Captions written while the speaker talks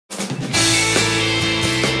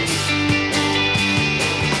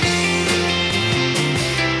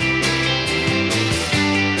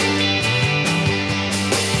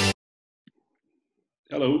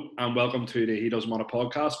and welcome to the He Doesn't Want a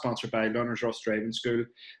podcast, sponsored by Learners Ross Driving School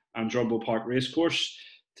and Drumbo Park Racecourse.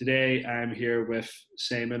 Today I'm here with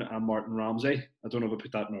Simon and Martin Ramsay. I don't know if I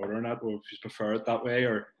put that in order or not, or if you prefer it that way,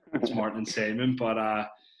 or it's Martin and Simon. But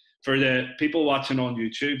for the people watching on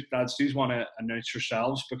YouTube, lads, do you want to announce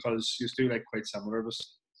yourselves, because you do like quite similar, but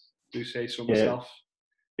do say so myself.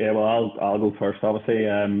 Yeah, well, I'll go first, obviously.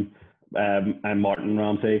 I'm Martin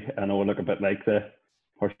Ramsay. I know I look a bit like the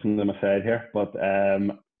person on my side here, but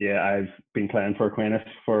I've been playing for Aquinas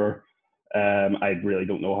for I really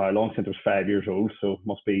don't know how long, since I was 5 years old, so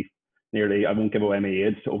must be nearly, I won't give away my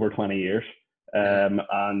age, over 20 years. And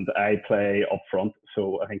I play up front,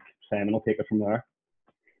 so I think Simon will take it from there.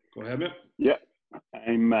 Go ahead, mate. Yeah,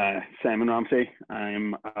 I'm Simon Ramsay.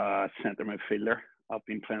 I'm a centre midfielder. I've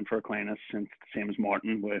been playing for Aquinas since the same as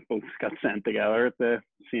Martin. We both got sent together at the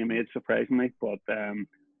same age, surprisingly. But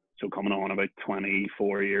so coming on about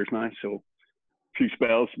 24 years now. So a few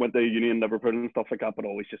spells, went to uni in Liverpool and stuff like that, but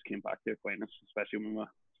always just came back to Aquinas, especially when we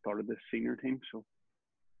started the senior team. So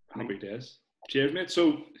happy days. Cheers, mate.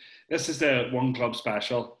 So this is the one club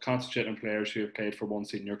special, concentrating on players who have played for one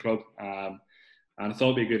senior club. And I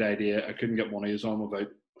thought it'd be a good idea. I couldn't get one of you on without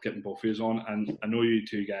getting both of you on, and I know you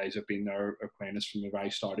two guys have been there Aquinas from the very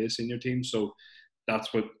start of the senior team, so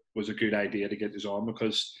that's what was a good idea to get you on,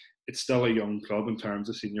 because it's still a young club in terms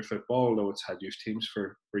of senior football, although it's had youth teams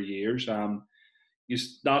for years.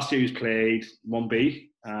 Last year you played 1B,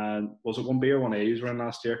 and was it 1B or 1A you were in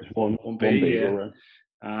last year? 1B,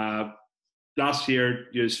 yeah. Last year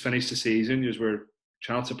you finished the season, you were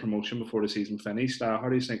chance of promotion before the season finished. How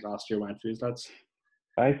do you think last year went for you, lads?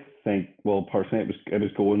 I think, well, personally, it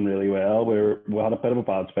was going really well. We had a bit of a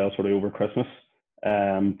bad spell sort of over Christmas,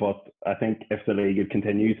 but I think if the league had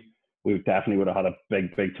continued, we definitely would have had a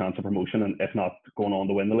big chance of promotion, and if not, going on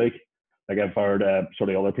to win the league. Like, I've heard sort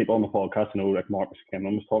of other people on the podcast, like Marcus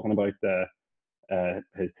Kimlin was talking about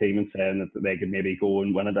his team and saying that they could maybe go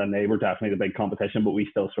and win it, and they were definitely the big competition, but we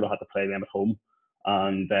still sort of had to play them at home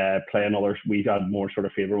and play another. We had more sort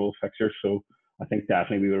of favourable fixtures, so I think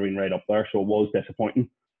definitely we would have been right up there. So it was disappointing,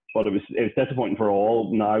 but it was disappointing for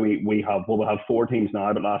all. Now we have 4 teams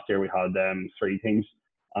now, but last year we had 3 teams,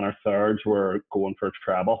 and our thirds were going for a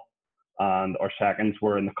treble, and our seconds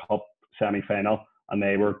were in the cup semi-final, and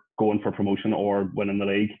they were going for promotion or winning the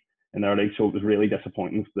league in their league. So it was really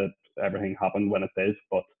disappointing that everything happened when it did.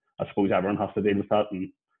 But I suppose everyone has to deal with that,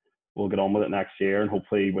 and we'll get on with it next year, and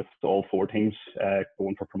hopefully with all 4 teams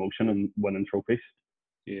going for promotion and winning trophies.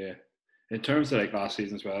 Yeah. In terms of like last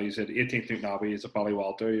season as well, you said 18th Newtown is a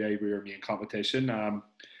Ballywalter. Yeah, we were main competition.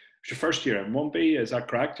 It's your first year in 1B, is that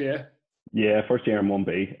correct? Yeah. Yeah, first year in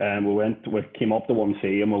 1B. We came up to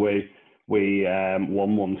 1C, and we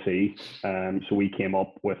won 1C. So we came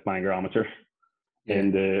up with Bangor Amateurs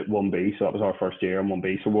in the 1B. So that was our first year in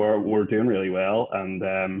 1B. So we're doing really well, and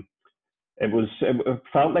it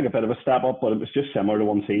felt like a bit of a step up, but it was just similar to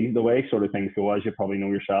 1C. The way sort of things go, as you probably know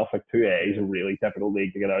yourself, like 2A is a really difficult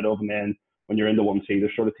league to get out of, and then when you're into 1C,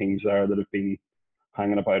 there's sort of teams there that have been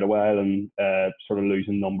hanging about a while and sort of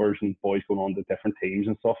losing numbers, and boys going on to different teams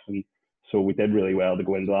and stuff. And so we did really well to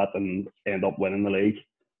go into that and end up winning the league.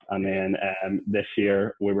 And then this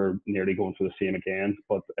year we were nearly going for the same again.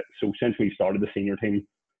 But so since we started the senior team,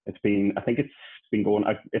 I think it's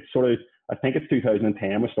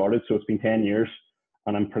 2010 we started, so it's been 10 years,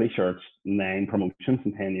 and I'm pretty sure it's 9 promotions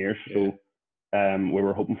in 10 years. So we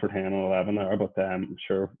were hoping for 10 and 11 there, but I'm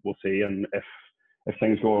sure we'll see. And if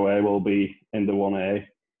things go away, we'll be into 1A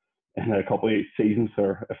in a couple of seasons,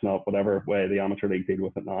 or if not, whatever way the amateur league deal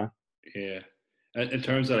with it now. Yeah. In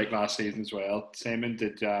terms of like last season as well, Simon,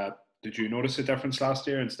 did you notice a difference last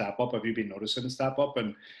year in step up? Have you been noticing a step up?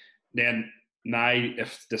 And then now,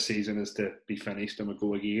 if the season is to be finished and we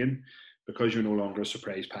go again, because you're no longer a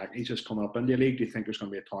surprise package just coming up in the league, do you think there's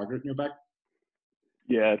going to be a target in your back?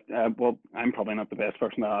 Yeah, well, I'm probably not the best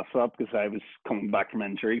person to ask that, because I was coming back from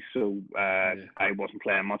injury, so I wasn't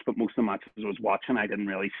playing much. But most of the matches I was watching, I didn't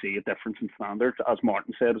really see a difference in standards. As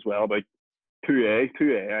Martin said as well about 2A,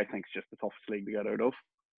 I think is just the toughest league to get out of.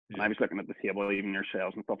 Yeah. And I was looking at the table, even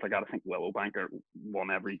yourselves and stuff like that. I think Willowbank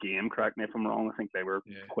won every game. Correct me if I'm wrong. I think they were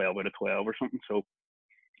 12 out of 12 or something. So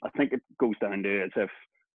I think it goes down to as if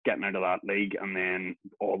getting out of that league and then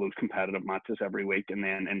all those competitive matches every week and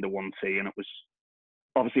then into 1C. And it was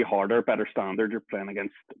obviously harder, better standard. You're playing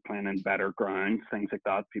in better grounds, things like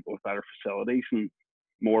that, people with better facilities and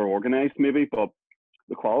more organised maybe. But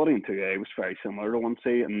the quality in 2A was very similar to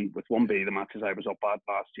 1C. And with 1B, the matches I was up at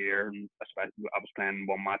last year, and especially I was playing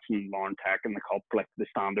one match in Lauren Tech in the Cup, the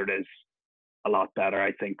standard is a lot better,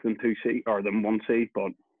 I think, than 2C or than 1C.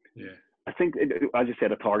 But I think, as you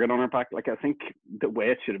said, a target on our back. Like, I think the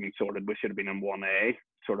way it should have been sorted, we should have been in 1A,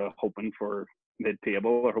 sort of hoping for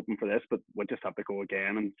mid-table or hoping for this, but we just have to go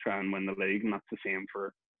again and try and win the league, and that's the same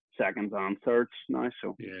for seconds and thirds now.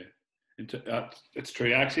 So yeah, it's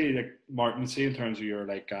true. Actually, like Martin, see, in terms of your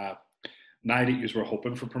now that you were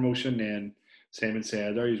hoping for promotion, then Simon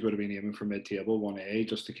said there you would have been aiming for mid-table 1A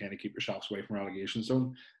just to kind of keep yourselves away from relegation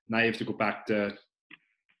zone. Now you have to go back to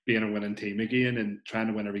being a winning team again and trying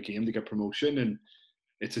to win every game to get promotion, and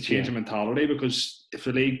it's a change of mentality, because if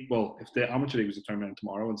the amateur league was to turn around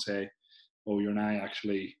tomorrow and say, oh, you're now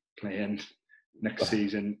actually playing next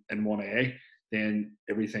season in 1A, then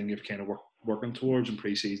everything you've kind of working towards in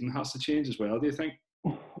pre-season has to change as well, do you think?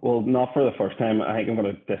 Well, not for the first time. I think I'm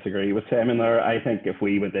going to disagree with Simon there. I think if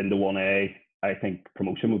we went into 1A, I think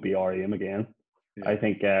promotion would be our aim again. Yeah. I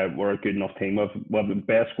think we're a good enough team. We have the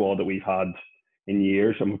best squad that we've had in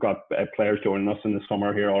years, and we've got players joining us in the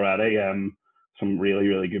summer here already. Some really,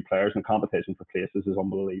 really good players, and the competition for places is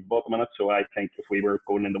unbelievable at the minute. So I think if we were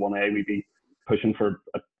going into 1A, we'd be pushing for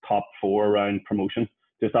a top 4 round promotion,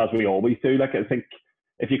 just as we always do. Like, I think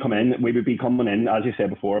if you come in, we would be coming in, as you said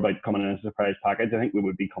before, about coming in as a surprise package. I think we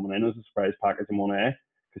would be coming in as a surprise package in 1A,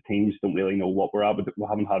 because teams don't really know what we're at. We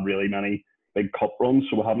haven't had really many big cup runs,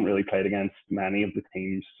 so we haven't really played against many of the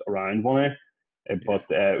teams around 1A. But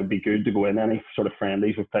it would be good to go in any sort of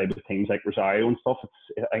friendlies. We've played with teams like Rosario and stuff.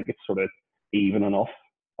 I think it's sort of even enough,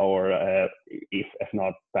 or if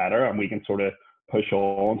not better, and we can sort of push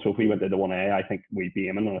on. So if we went into 1A, I think we'd be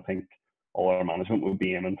aiming, and I think all our management would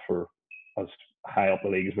be aiming for as high up the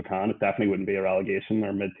league as we can. It definitely wouldn't be a relegation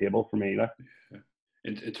or mid-table for me.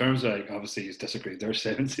 In terms of, obviously he's disagreed there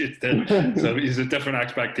since so he's at different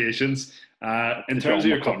expectations. In terms of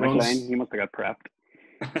your cup runs, he must have got prepped.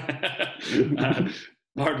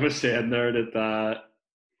 Mark was saying there that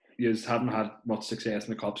you haven't had much success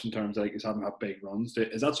in the cups in terms of you haven't had big runs.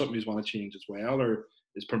 Is that something you want to change as well, or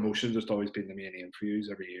is promotion just always been the main aim for you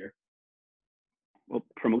every year? Well,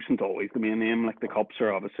 promotion's always the main aim. Like, the cups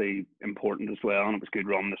are obviously important as well, and it was a good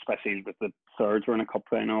run, especially with the thirds were in a cup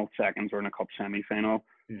final, seconds were in a cup semi-final.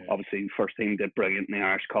 Yeah. Obviously, first team did brilliant in the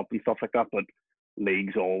Irish Cup and stuff like that, but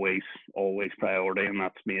league's always priority, and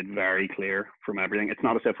that's made very clear from everything. It's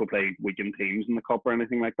not as if we play weekend teams in the cup or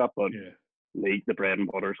anything like that, but league, the bread and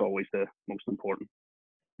butter, is always the most important.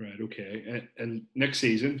 Right, okay. And next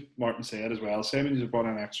season, Martin said as well, Simon, you've brought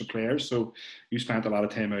in extra players, so you spent a lot of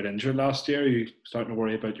time out injured last year. Are you starting to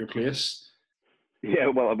worry about your place? Yeah,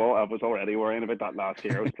 well, I was already worrying about that last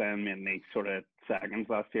year. I was playing mainly sort of seconds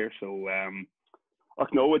last year, so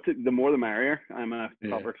no, the more the merrier. I'm a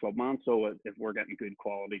proper clubman, so if we're getting good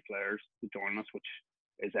quality players to join us, which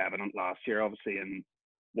is evident last year, obviously, in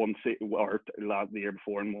 1C, or the year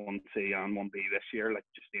before in 1C and 1B this year, like,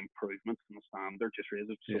 just the improvements in the standard just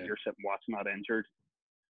raises. So if you're sitting watching that injured,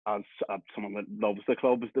 as someone that loves the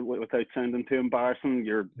club, without sounding too embarrassing,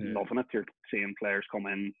 you're loving it. You're seeing players come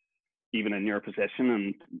in, even in your position,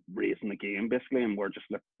 and raising the game basically, and we're just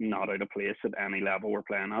not out of place at any level we're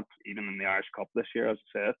playing at, even in the Irish Cup this year, as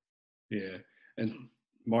I said. Yeah, and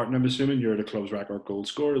Martin, I'm assuming you're the club's record goal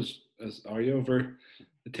scorer, as are you, over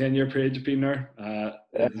the 10-year period you've been there?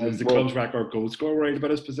 Is the club's record goal scorer worried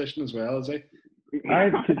about his position as well, is he? I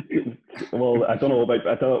don't know about.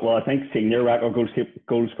 I think senior record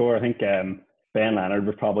goal scorer. I think Ben Leonard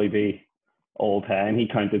would probably be all time. He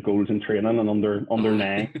counted goals in training and under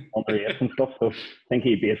 9, under 8 and stuff. So I think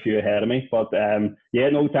he'd be a few ahead of me. But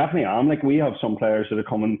definitely am. Like, we have some players that are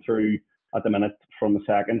coming through at the minute from the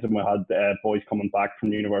seconds, and we had boys coming back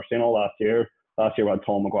from university and all last year. Last year we had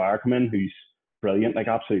Tom Maguire come in, who's brilliant, like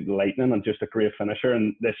absolute lightning and just a great finisher.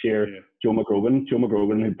 And this year, Joe McGrogan,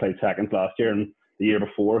 who played seconds last year, and the year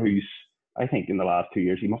before, who's, I think in the last 2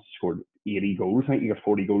 years, he must have scored 80 goals. I think he got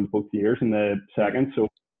 40 goals both years in the seconds. So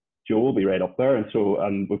Joe will be right up there.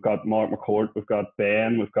 And we've got Mark McCourt, we've got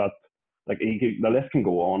Ben, we've got, like, the list can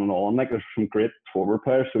go on and on. Like, there's some great forward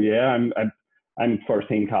players. So yeah, I'm first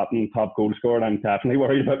team captain, top goal scorer, and I'm definitely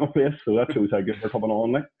worried about my place. So that shows how good we're coming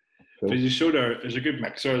on. Like, so you showed there's a good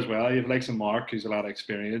mixer as well. You have like some Mark, who's a lot of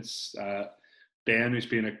experience. Ben, who's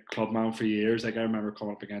been a clubman for years. Like, I remember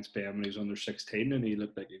coming up against Ben when he was under 16, and he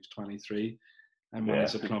looked like he was 23. I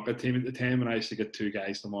managed a Plunket team at the time, and I used to get 2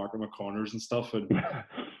 guys to mark him at corners and stuff, and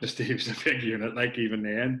just he was a big unit, like, even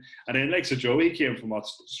then. And then, like, so Joe, he came from what,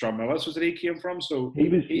 Stranmillis was it he came from? So he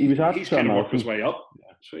was at he's kind of worked his way up.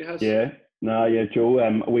 So he has.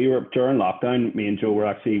 Joe. We were during lockdown. Me and Joe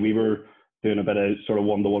were doing a bit of sort of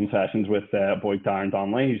one-to-one sessions with a boy Darren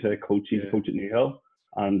Donnelly, who's a coach. He's a coach at Newhill,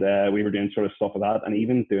 and we were doing sort of stuff with that, and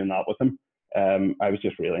even doing that with him. I was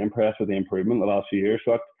just really impressed with the improvement the last few years.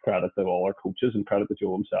 So I credit to all our coaches and credit to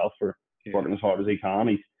Joe himself for working as hard as he can.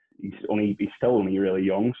 He's still only really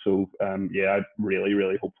young. So I'm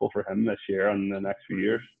really hopeful for him this year and the next few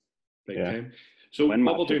years. Big time. So when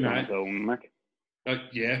what we'll do now?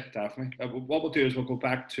 Yeah, definitely. What we'll do is we'll go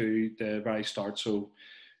back to the very start. So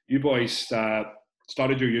you boys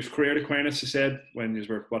started your youth career at Aquinas, you said, when you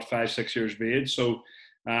were, 5-6 years of age. So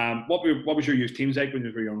what was your youth teams like when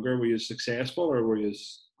you were younger? Were you successful or were you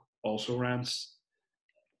also rants?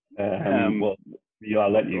 Well,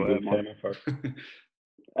 I'll let you go, Simon, first.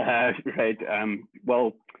 Right.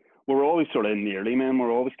 Well, we're always sort of in the early men.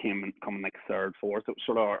 We're always coming like third, fourth. It was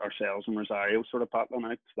sort of ourselves and Rosario sort of battling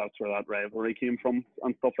out. So that's where that rivalry came from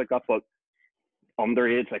and stuff like that. But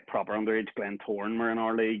underage, like proper underage, Glentoran were in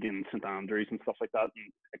our league and St Andrews and stuff like that.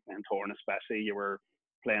 And Glentoran especially, you were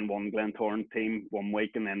playing one Glentoran team one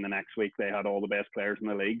week and then the next week they had all the best players in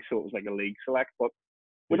the league. So it was like a league select. But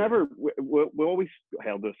we always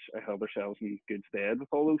held ourselves in good stead with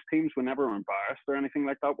all those teams. We never were embarrassed or anything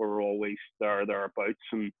like that. We were always thereabouts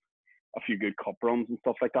and a few good cup runs and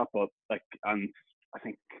stuff like that. But and I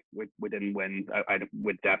think we didn't win.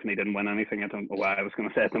 We definitely didn't win anything. I don't know why I was going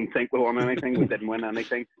to say I don't think we won anything. We didn't win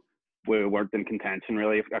anything. We weren't in contention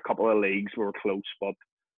really. A couple of leagues we were close, but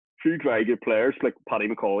a few very good players like Paddy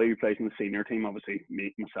McCauley, who plays in the senior team. Obviously,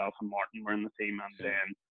 myself and Martin were in the team, and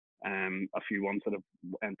then a few ones that have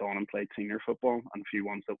went on and played senior football, and a few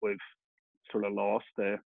ones that we've sort of lost,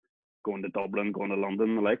 going to Dublin, going to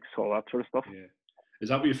London, the likes, all that sort of stuff. Yeah. Is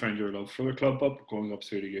that where you found your love for the club, up going up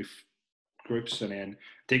through the youth groups and then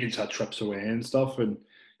taking trips away and stuff, and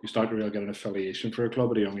you start to really get an affiliation for a club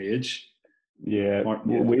at a young age? Yeah,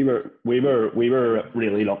 we were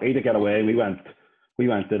really lucky to get away. We went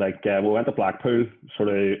to Blackpool, sort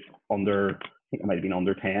of under, I think it might have been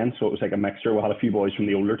under 10, so it was like a mixture. We had a few boys from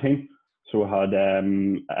the older team, so we had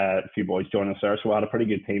a few boys join us there, so we had a pretty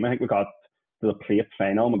good team. I think we got to the plate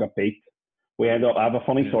final and we got beat. I have a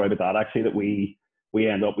funny story about that actually, that we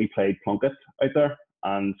played Plunkett out there,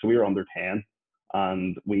 and so we were under 10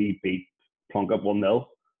 and we beat Plunkett 1-0,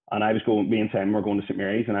 and me and Simon were going to St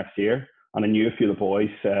Mary's the next year, and I knew a few of the boys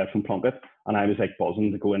from Plunkett, and I was like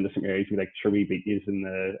buzzing to go into St Mary's and be like, sure, we beat you in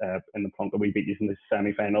the Plunkett, we beat you in the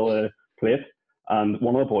semi-final plate. And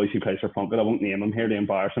one of the boys who plays for Plunkett, I won't name him here to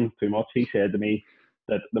embarrass him too much, he said to me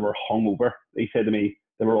that they were hungover. He said to me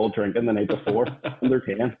they were all drinking the night before under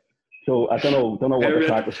 10. So I don't know what the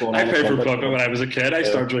fact was going on. I played for Plunkett when I was a kid. I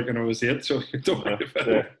started drinking when I was 8, so don't worry about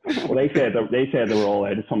it. Well, they said they were all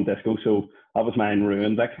out at some disco, so that was mine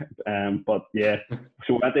ruined. But yeah,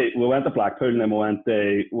 so we went to Blackpool, and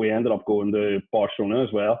then we ended up going to Barcelona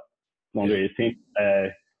as well, the underage team.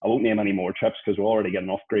 I won't name any more trips because we already get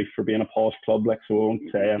enough grief for being a posh club, like, so I won't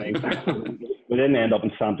say anything. We didn't end up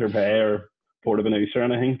in Saint-Tropez or Portavenus or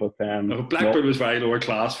anything, but Blackburn was very lower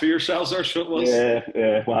class for yourselves, there, so it was.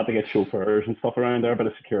 Yeah, we had to get chauffeurs and stuff around there, a bit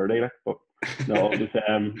of security, like, but no,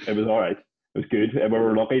 it was all right. It was good. We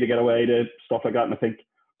were lucky to get away to stuff like that, and I think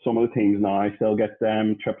some of the teams now still get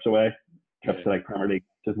trips away, to like Premier League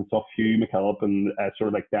and stuff. Hugh McKillop and sort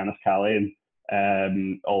of like Dennis Kelly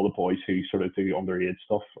and all the boys who sort of do underage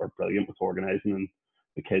stuff are brilliant with organising, and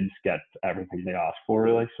the kids get everything they ask for,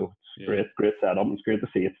 really. So it's great setup. It's great to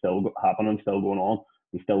see it still happening, still going on,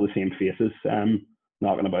 and still the same faces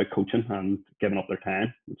knocking about coaching and giving up their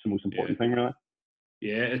time. It's the most important thing, really.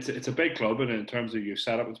 Yeah, it's a big club, and in terms of your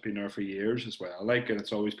setup, it's been there for years as well. Like, and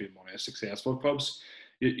it's always been one of the successful clubs.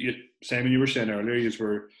 Simon, you were saying earlier,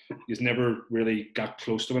 you never really got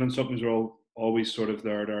close to winning something. You're always sort of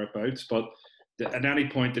thereabouts. But at any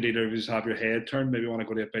point, did either of you have your head turned? Maybe want to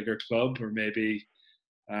go to a bigger club, or maybe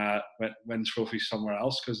win trophies somewhere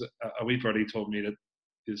else? Because a wee birdie told me that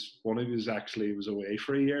one of you actually was away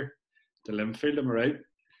for a year to Linfield. Am I right?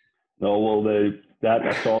 No, well,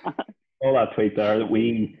 I saw that tweet there that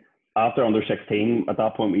we, after under 16, at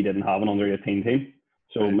that point we didn't have an under 18 team.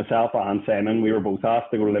 So myself and Simon, we were both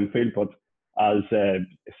asked to go to Linfield, but as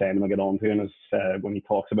Simon will get on to, and as when he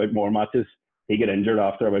talks about more matches, he got injured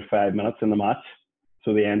after about 5 minutes in the match.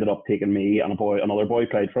 So they ended up taking me and another boy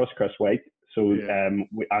played for us, Chris White. So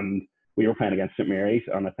we were playing against St Mary's,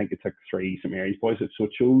 and I think it took 3 St Mary's boys. So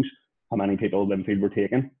it shows how many people Linfield were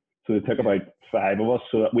taking. So they took about 5 of us,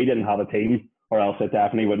 so that we didn't have a team, or else it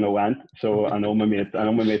definitely wouldn't have went. So I know my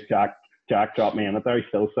mate Jack dropped me in it there. He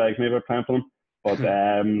still slags me about playing for them, but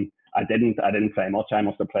I didn't play much. I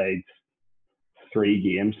must have played 3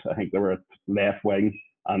 games. I think they were at left wing,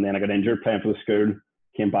 and then I got injured playing for the school.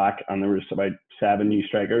 Came back, and there was about 7 new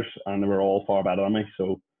strikers, and they were all far better than me.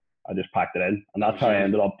 So I just packed it in, and that's how I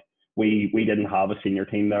ended up. We didn't have a senior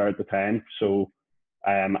team there at the time, so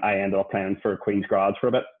I ended up playing for Queen's Grads for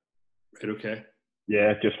a bit. Right, okay.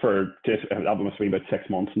 Yeah, that must be about 6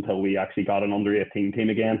 months until we actually got an under-18 team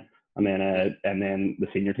again, and then the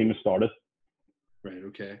senior team was started. Right,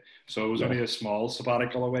 okay. So it was only a small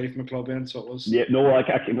sabbatical away from the club then, so it was... Yeah, no,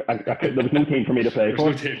 there was no team for me to play for.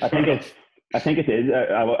 I think it is.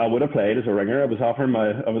 I would have played as a ringer. I was offering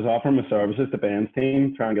my services to Ben's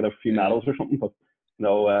team, try and get a few medals or something, but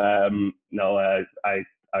no, I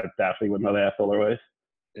definitely wouldn't have left otherwise.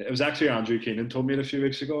 It was actually Andrew Keenan told me it a few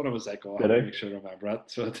weeks ago, and I was like, "Oh, I have to make sure I remember it."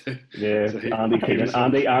 So Andy Keenan.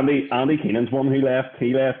 Andy Keenan's one who left.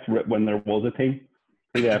 He left when there was a team.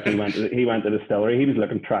 He left. He went to the distillery. He was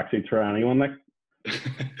looking tracksuits for anyone. Like,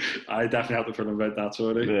 I definitely have to feel about that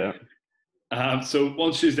sort of. Yeah. So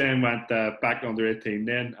once you then went back under 18,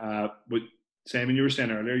 then with Simon, you were saying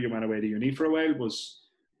earlier you went away to uni for a while. Was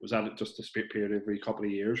that just a period every couple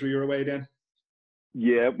of years where you were away then?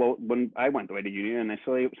 Yeah, well, when I went away to uni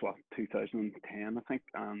initially, it was 2010, I think,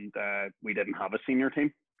 and we didn't have a senior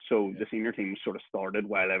team. So the senior team sort of started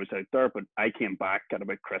while I was out there, but I came back at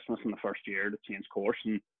about Christmas in the first year to change course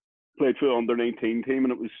and played for the under-19 team,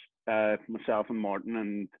 and it was myself and Martin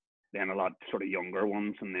and then a lot sort of younger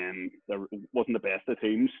ones, and then there wasn't the best of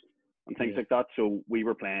teams and things like that. So we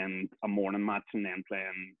were playing a morning match and then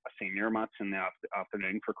playing a senior match in the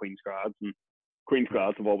afternoon for Queen's Grads, and Queen's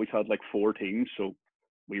Grads have always had like 4 teams, so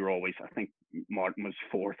we were always, I think Martin was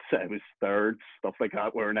 4th, I was 3rd, stuff like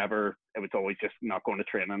that. It was always just not going to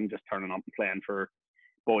training, just turning up and playing for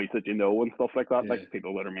boys that you know and stuff like that, like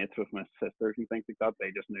people that are mates with my sisters and things like that.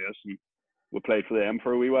 They just knew us and we played for them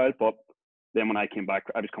for a wee while. But then when I came back,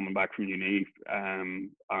 I was coming back from uni and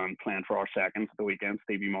playing for our seconds at the weekend.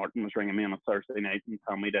 Stevie Martin was ringing me on a Thursday night and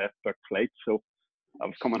telling me to book flights, so I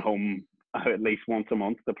was coming home at least once a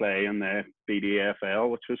month to play in the BDFL,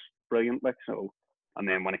 which was brilliant. Like, so, and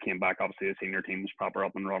then when I came back, obviously the senior team was proper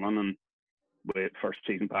up and running, and with first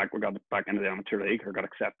season back, we got back into the amateur league, or got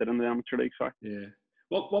accepted in the amateur league. Sorry. Yeah.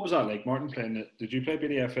 What was that like, Martin, playing it? Did you play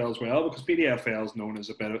BDFL as well? Because BDFL is known as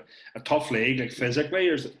a bit of a tough league, like physically.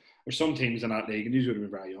 There's some teams in that league, and these would have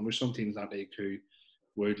been very young. There's some teams in that league who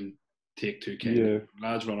wouldn't take 2K.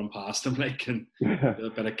 Lads running past them, like, and a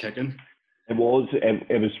bit of kicking. It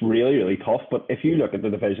was really, really tough. But if you look at the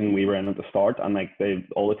division we were in at the start, and like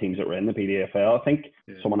all the teams that were in the BDFL, I think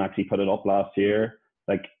someone actually put it up last year.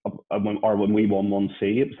 Like, when we won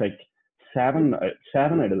 1C, it was like seven out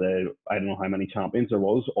of the, I don't know how many champions there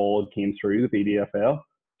was, all came through the BDFL.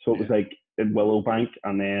 So it was like in Willowbank,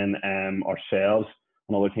 and then ourselves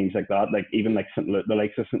and other teams like that. Like even like the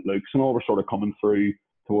likes of St Luke's and all were sort of coming through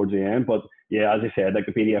towards the end. But yeah, as I said, like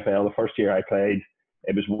the BDFL, the first year I played,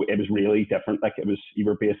 it was really different. Like you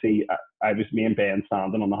were basically, me and Ben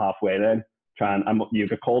standing on the halfway line trying, and you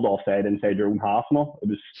get called offside inside your own half and all. It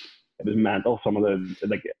was mental. Some of the,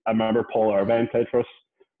 like, I remember Paul Irvine played for us,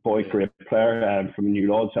 great player from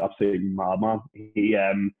New Lodge, absolutely madman. He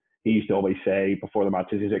used to always say before the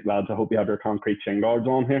matches, he's like, lads, I hope you have your concrete shin guards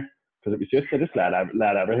on here, because they just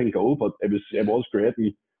let everything go. But it was great,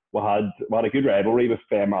 and we had a good rivalry with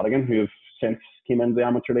Madigan, who have since came into the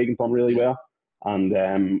amateur league and done really well. And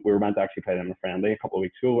we were meant to actually play them a friendly a couple of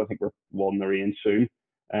weeks ago. I think we're one in the range soon.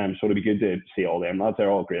 So it'd be good to see all them lads. They're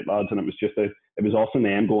all great lads, and it was awesome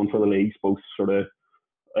them going for the leagues, both sort of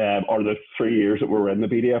or the 3 years that we were in the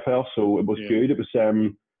BDFL. So it was good. It was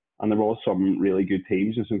and there was some really good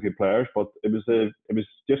teams and some good players, but it was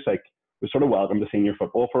just like, we sort of welcomed the senior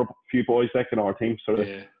football for a few boys like in our team. Sort of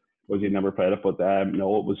was you'd never played it, but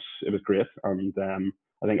no, it was great. And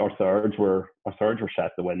I think our thirds were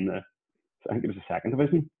set to win I think it was the second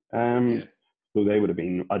division. So they would have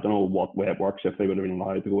been, I don't know what way it works, if they would have been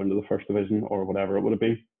allowed to go into the first division or whatever it would have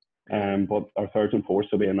been. But our thirds and fourths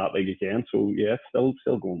will be in that league again. So yeah, it's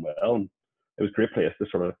still going well. And it was a great place to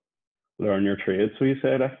sort of learn your trade, so you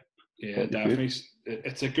said. Yeah, definitely. Good.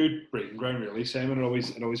 It's a good breeding ground, really, Simon.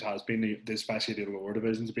 It always has been, especially the lower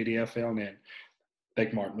divisions of BDFL. And then,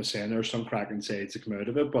 like Martin was saying, there's some cracking sides that come out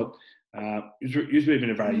of it. But usually been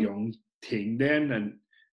a very young team then, and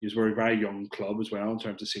you were a very young club as well in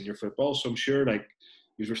terms of senior football. So I'm sure, like,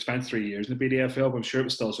 you were spent 3 years in the BDFL, but I'm sure it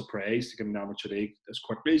was still a surprise to get an amateur league as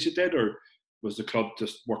quickly as you did, or was the club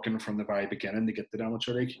just working from the very beginning to get to the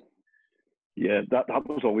amateur league? Yeah, that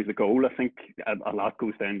was always the goal. I think a lot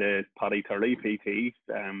goes down to Paddy Turley, PT,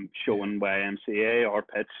 showing YMCA or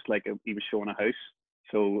pitch, like he was showing a house.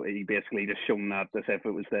 So he basically just shown that as if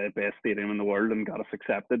it was the best stadium in the world and got us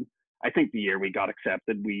accepted. I think the year we got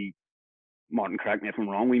accepted, Martin, correct me if I'm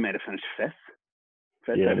wrong, we might have finished fifth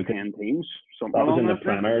like 10 teams. Something that was in the that,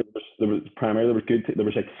 Premier. There was Premier. There was good. There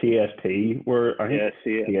was like CSP. Where I think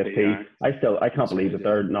CSP. Yeah. I can't believe that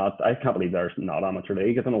they're not. I can't believe there's not amateur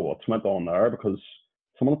league. I don't know what's went on there, because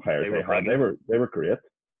some of the players they were great.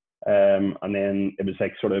 And then it was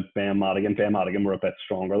like sort of Ben Madigan. Ben Madigan were a bit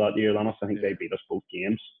stronger that year than us. I think they beat us both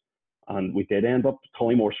games, and we did end up.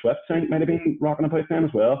 Tullymore Swift, I think, might have been rocking about then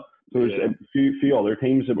as well. So there's a few other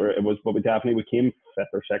teams that were. It was, but we came 5th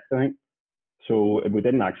or 6th, I think. So we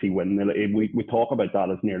didn't actually win. We talk about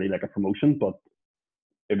that as nearly like a promotion, but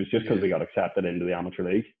it was just because we got accepted into the amateur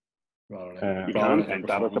league. You can't think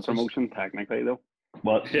that as a promotion technically, though.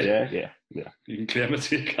 But yeah. You can claim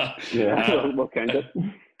it. You can. Yeah. What kind of?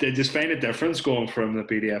 Did you find a difference going from the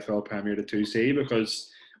BDFL Premier to 2C? Because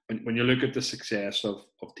when you look at the success of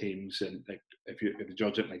teams, and like if you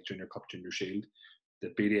judge it like Junior Cup, Junior Shield, the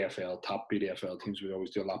top BDFL teams would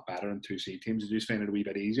always do a lot better than 2C teams. Did you find it a wee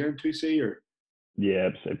bit easier in 2C, or? Yeah,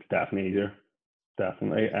 it's definitely easier.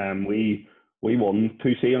 Definitely. We won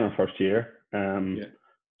 2C in our first year.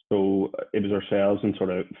 So it was ourselves and sort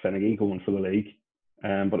of Finnegy going for the league.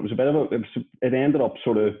 But it was a bit of it ended up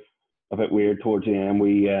sort of a bit weird towards the end.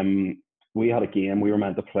 We had a game we were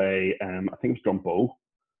meant to play. I think it was Drumbo,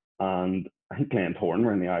 and I think Glentoran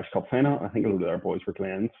were in the Irish Cup final. I think a lot of our boys were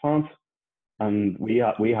Glens fans, and we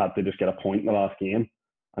had to just get a point in the last game,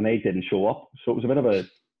 and they didn't show up. So it was a bit of a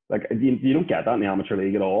like you don't get that in the amateur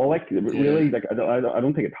league at all. Like really, like I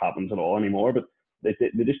don't think it happens at all anymore. But they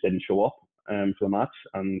just didn't show up for the match,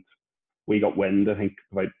 and we got wind, I think,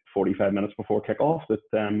 about 45 minutes before kickoff that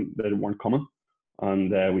they weren't coming,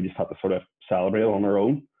 and we just had to sort of celebrate on our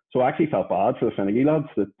own. So I actually felt bad for the Finnegy lads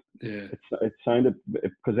that it sounded,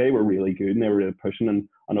 because they were really good and they were really pushing, and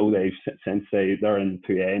I know they're in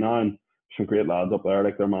 2A now, and some great lads up there,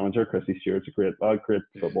 like their manager Christy Stewart's a great lad, great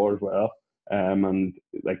footballer as well. And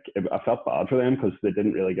like I felt bad for them because they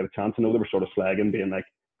didn't really get a chance. I know they were sort of slagging, being like,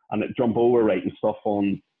 and Drumbo were writing stuff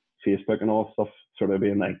on Facebook and all stuff, sort of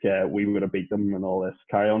being like, we would have beat them and all this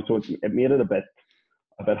carry on. So it made it a bit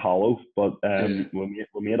hollow, but we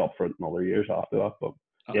made up for it in other years after that. But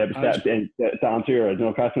yeah, it was to answer your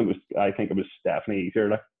original question, I think it was definitely easier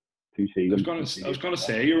to see them. I was going to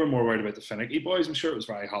say you were more worried about the Finnegy boys. I'm sure it was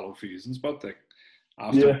very hollow seasons, but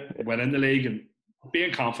after winning the league and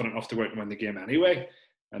being confident enough to go out and win the game anyway,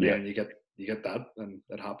 and then you get that, and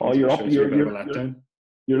it happens. Oh, you're up.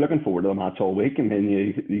 You're looking forward to the match all week, and then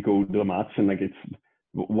you go to the match, and like it's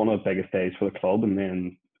one of the biggest days for the club, and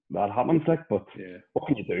then that happens. Like, but what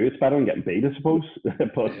can you do? It's better than getting beat, I suppose.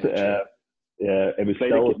 But it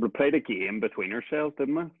was we played a game between ourselves,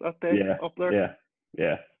 didn't we, that day up there?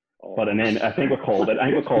 Yeah. But and then I think we called it.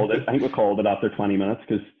 I think we called it after 20 minutes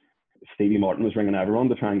because Stevie Martin was ringing everyone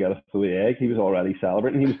to try and get us to the egg. He was already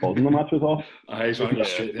celebrating. He was buzzing the match was off. He's trying to go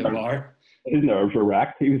straight to the bar. His nerves were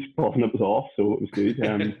racked. He was buzzing it was off, so it was good.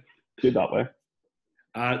 Good that way.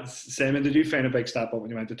 Simon, did you find a big step up when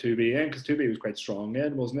you went to 2B? Because 2B was quite strong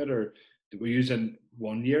then, wasn't it? Or were you using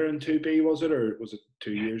 1 year in 2B, was it? Or was it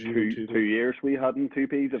 2 years? 2 years we had in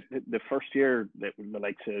 2B. The first year, the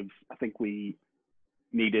likes of, I think we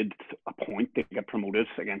needed a point to get promoted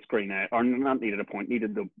against Green Island, or not needed a point,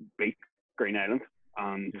 needed to beat Green Island,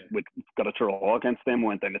 and we got a draw against them,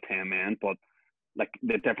 went down to 10 men, but like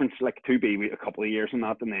the difference, like 2B, a couple of years in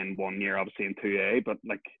that, and then 1 year obviously in 2A, but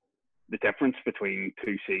like the difference between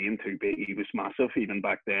 2C and 2B was massive even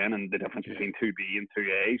back then, and the difference between 2B and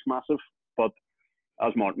 2A is massive. But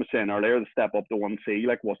as Martin was saying earlier, the step up to 1C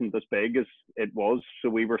like wasn't as big as it was, so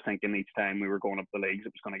we were thinking each time we were going up the leagues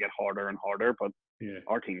it was going to get harder and harder, but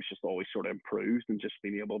our team's just always sort of improved, and just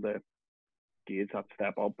being able to gauge that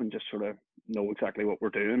step up and just sort of know exactly what we're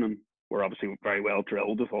doing. And we're obviously very well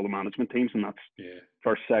drilled with all the management teams, and that's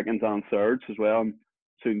first, seconds and thirds as well, and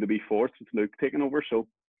soon to be fourth with Luke taking over, so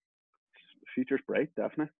the future's bright,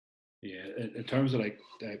 definitely. In terms of like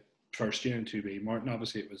first year in 2B, Martin,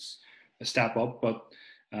 obviously it was a step up, but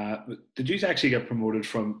did you actually get promoted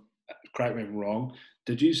from, correct me if I'm wrong,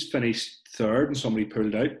 did you finish third and somebody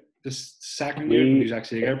pulled out this second year when you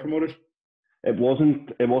actually get promoted? It wasn't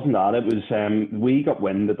that. It was we got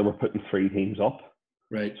wind that they were putting 3 teams up.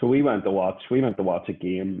 Right. So we went to watch a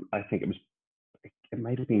game. I think it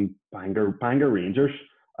might have been Bangor Rangers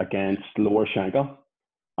against Lower Shankill,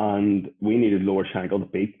 and we needed Lower Shankill to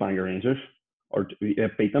beat Bangor Rangers, or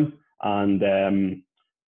beat them. And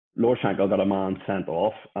Lower Shankill got a man sent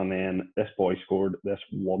off, and then this boy scored this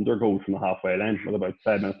wonder goal from the halfway line with about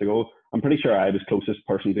 5 minutes to go. I'm pretty sure I was closest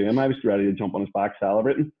person to him. I was ready to jump on his back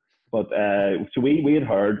celebrating. But so we had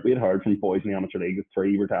heard from boys in the amateur league that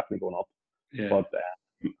 3 were definitely going up. But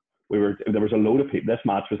there was a load of people. This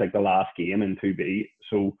match was like the last game in 2B,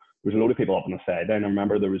 so was a load of people up on the sideline. I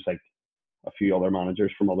remember there was like a few other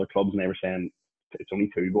managers from other clubs, and they were saying it's only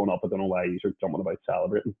 2 going up. I don't know why you're jumping about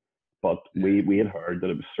celebrating, but we had heard that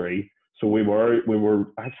it was 3. So we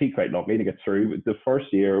were actually quite lucky to get through. The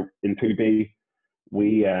first year in 2B,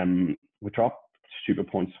 we dropped stupid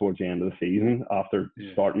points towards the end of the season after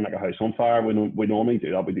starting like a house on fire. We normally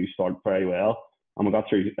do that. We do start very well, and we got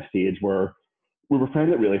through a stage where we were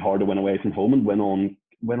finding it really hard to win away from home and win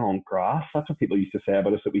on grass. That's what people used to say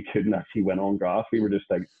about us, that we couldn't actually win on grass. We were just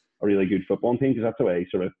like a really good football team, because that's the way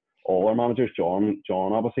sort of all our managers. John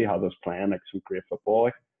obviously had us playing like some great football,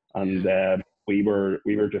 like, and we were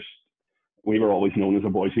always known as the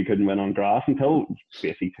boys who couldn't win on grass until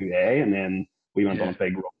basically 2A, and then we went on a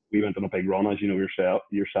big run, as you know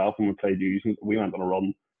yourself when we played you. We went on a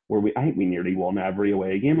run where I think we nearly won every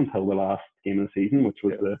away game until the last game of the season, which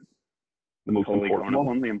was the most important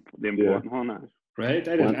one. The important one. Right,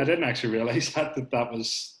 I didn't actually realise that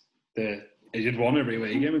was you'd won every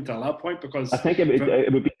away game until that point, because I think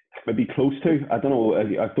it would be close to. I don't know.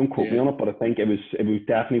 I don't quote me on it, but I think it was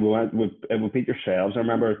definitely we beat yourselves. I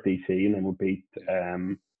remember at DC, and then we beat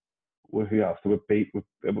who else? We beat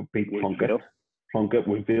Plunkett.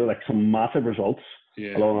 We feel like some massive results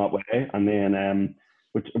along that way, and then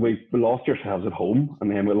we lost yourselves at home,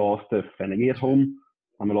 and then we lost to Finnegy at home,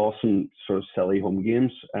 and we lost some sort of silly home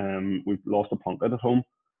games. We've lost to Plunkett at home,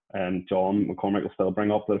 and John McCormick will still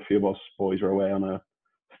bring up that a few of us boys are away on a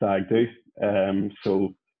stag do.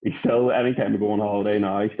 So he still, anytime we go on holiday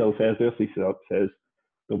now, he still says this. He says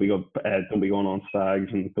don't be going on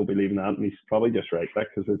stags, and don't be leaving that. And he's probably just right,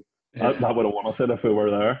 because that would have won us it if we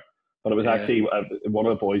were there. But it was actually one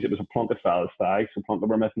of the boys. It was a Plunkett style stag, so Plunkett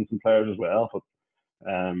were missing some players as well. But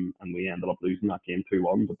and we ended up losing that game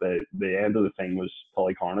 2-1. But the end of the thing was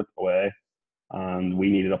Tullycarnet away, and we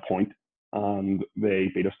needed a point, and they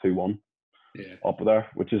beat us 2-1 up there,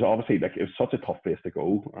 which is obviously like it was such a tough place to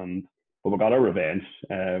go. But we got our revenge.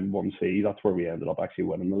 1C, that's where we ended up actually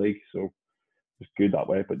winning the league. So it's good that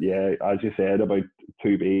way. But yeah, as you said about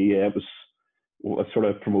 2B, it was a sort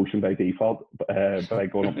of promotion by default by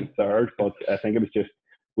going up to third. But I think it was just,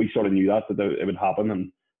 we sort of knew that it would happen,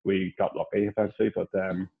 and we got lucky eventually. But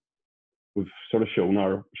we've sort of shown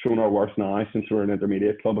our worth now since we're an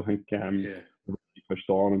intermediate club. I think we've pushed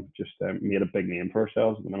on and just made a big name for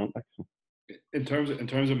ourselves at the minute. Like, so. In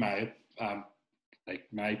terms of my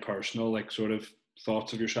my personal sort of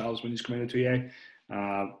thoughts of yourselves when you come into 2A,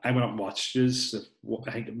 I went up and watched this.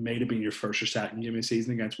 I think it may have been your first or second game of the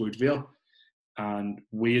season against Woodville. And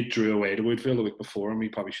we had drew away to Woodville the week before, and we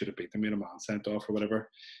probably should have beat them. We had a man sent off or whatever,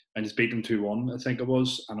 and just beat them 2-1, I think it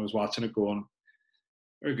was. And I was watching it going,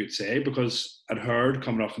 very good side, because I'd heard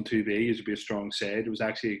coming off in 2B it would be a strong side. It was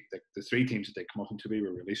actually the 3 teams that did come off in 2B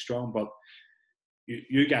were really strong. But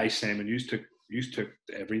you guys, Simon, you took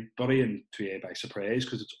everybody in 2A by surprise,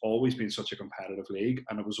 because it's always been such a competitive league,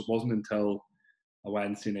 and it wasn't until a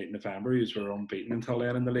Wednesday night in November you were unbeaten until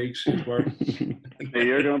then in the league. So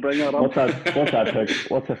you're going to bring that up.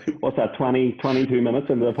 What's that 22 minutes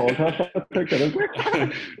into the podcast?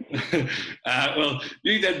 Well,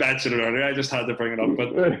 you did mention it earlier. I just had to bring it up.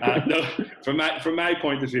 But no, from my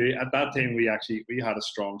point of view, at that time we had a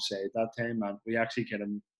strong side that time, and we actually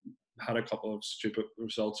had a couple of stupid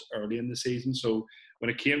results early in the season. So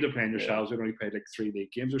when it came to playing yourselves, we only played 3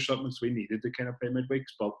 league games or something, so we needed to kind of play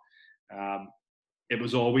midweeks. But it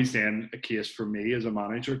was always then a case for me as a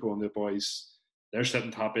manager going to the boys, they're sitting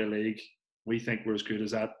top of the league, we think we're as good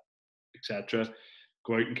as that, etc.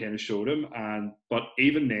 Go out and kind of show them. But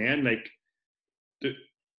even then,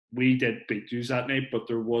 we did beat you that night, but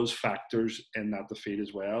there was factors in that defeat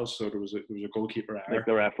as well. So there was a goalkeeper error. Like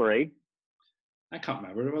the referee? I can't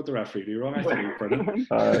remember what the referee did wrong. I think he was brilliant.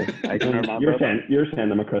 I don't remember. You're sending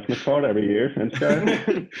them a Christmas card every year since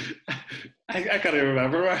then. I can't even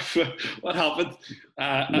remember what happened.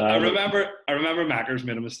 I remember Mackers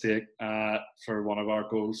made a mistake for one of our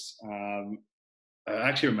goals. I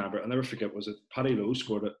actually remember, I'll never forget, was it Paddy Lowe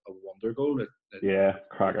scored a wonder goal at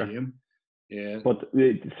cracker. Game. Yeah. But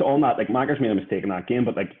so on that, Mackers made a mistake in that game,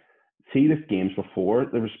 but see the games before,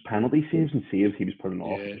 there was penalty saves and saves he was putting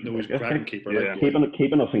off. Yeah, no, he was a cracking keeper.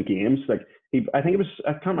 Keeping us in games. I think it was,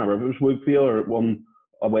 I can't remember if it was Woodville or one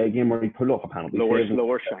away game where he pulled off a penalty save.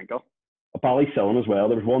 Lower Shankel. Ballysillen as well.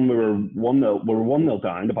 There was one we were 1-0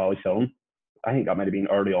 down to Ballysillen. I think that might have been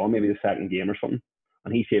early on, maybe the second game or something.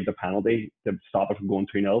 And he saved a penalty to stop it from going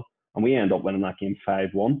 2-0. And we ended up winning that game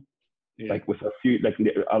 5-1. Yeah. With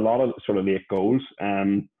a lot of sort of late goals.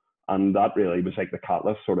 And that really was the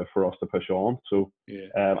catalyst sort of for us to push on. So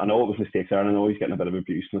I know it was mistakes there, and I know he's getting a bit of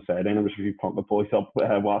abuse on the sideline. There was a few Plunkett boys up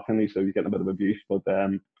watching, so he's getting a bit of abuse. But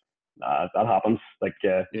that happens. Like,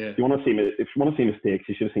 if you want to see mistakes,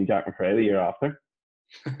 you should have seen Jack McRae the year after.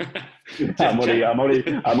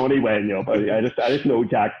 I'm only weighing you up. I just know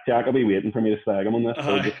Jack will be waiting for me to slag him on this,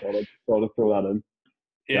 so I just thought I'd throw that in.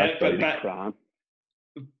 Yeah, but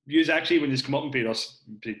you actually, when you come up and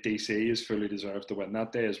beat DC, is fully deserved to win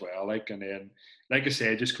that day as well. Like, and then, like I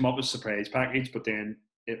said, just come up with a surprise package, but then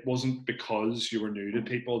it wasn't because you were new to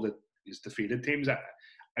people that you defeated teams.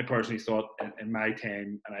 I personally thought in my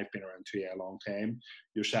time, and I've been around 2A a long time,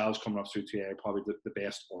 yourselves coming up through 2A are probably the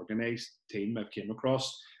best organised team I've came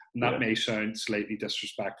across. And that may sound slightly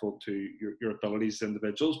disrespectful to your abilities as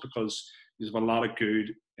individuals, because there's a lot of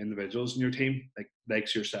good individuals in your team,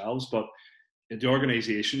 like yourselves, but the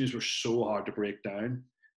organisations were so hard to break down,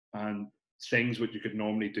 and things what you could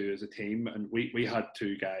normally do as a team. And we had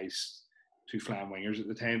two flying wingers at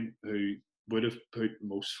the time who would have put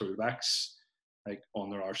most fullbacks like on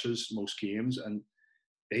their arses most games, and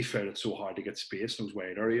they found it so hard to get space in those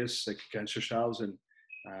wide areas like against yourselves. And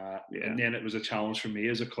then it was a challenge for me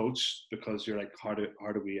as a coach, because you're like, how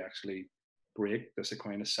do we actually break this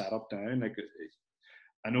Aquinas setup down? Like,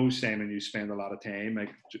 I know, Simon, you spend a lot of time.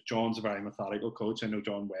 Like, John's a very methodical coach. I know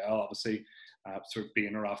John well, obviously, sort of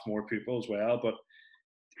being around more people as well. But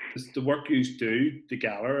the work you do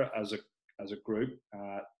together as a group,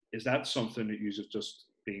 is that something that you've just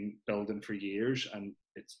been building for years, and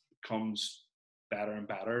it becomes better and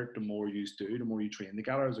better the more you do, the more you train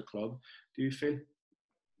together as a club, do you feel?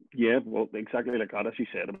 Yeah, well, exactly like that, as you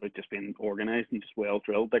said, about just being organised and just well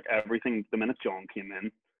drilled. Like, everything, the minute John came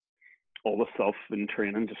in, all the stuff in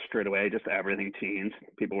training, just straight away, just everything changed.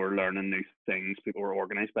 People were learning new things. People were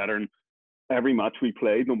organised better. And every match we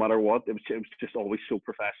played, no matter what, it was just always so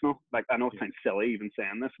professional. Like, I know it sounds silly even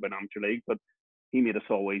saying this about amateur league, but he made us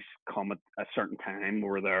always come at a certain time. We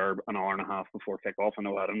were there an hour and a half before kickoff. I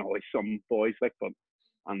know that annoys some boys,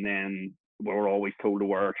 and then we were always told to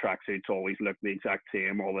wear our tracksuits, always look the exact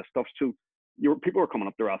same, all this stuff. So people were coming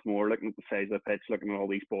up to Rathmore, looking at the size of the pitch, looking at all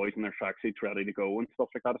these boys in their tracksuits ready to go and stuff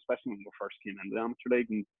like that, especially when we first came into the amateur league,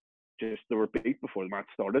 and just they were beat before the match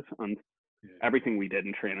started. And everything we did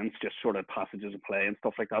in training is just sort of passages of play and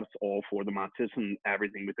stuff like that. It's all for the matches, and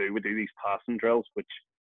everything we do these passing drills, which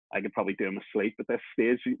I could probably do them asleep at this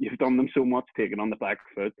stage. You've done them so much, taking on the back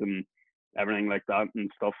foot and everything like that and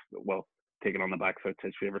stuff. Well, taking on the back foot's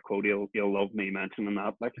his favourite quote. He'll love me mentioning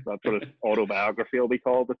that. Like, that sort of autobiography will be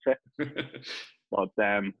called, I'd say. But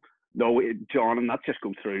no, John, and that just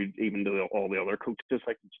goes through even to all the other coaches,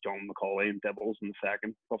 like John McCauley and Dibbles in the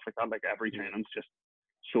second, stuff like that. Like, every training's just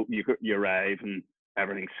so you arrive and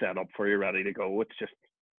everything's set up for you, ready to go. It's just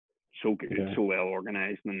so good, so well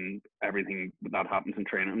organised, and everything that happens in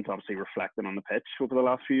training is obviously reflected on the pitch over the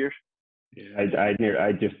last few years. Yeah,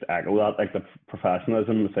 I just echo that. Like, the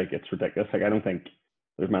professionalism, it's like, it's ridiculous. Like, I don't think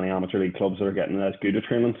there's many amateur league clubs that are getting as good a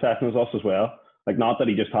training session as us as well. Like, not that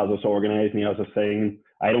he just has us organised and he has us saying,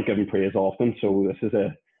 I don't give him praise often, so this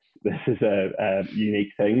is a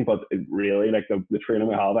unique thing. But really, like, the training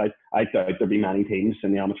we have, I doubt there'll be many teams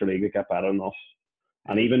in the amateur league that get better than us.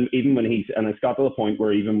 And even when and it's got to the point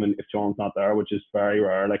where even if John's not there, which is very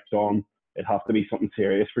rare, like John, it has to be something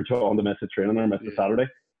serious for John to miss a training or miss a Saturday.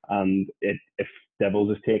 And if Devils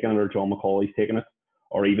is taking it, or John McCauley's taking it,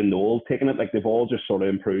 or even Noel's taking it, like, they've all just sort of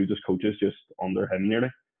improved as coaches just under him nearly.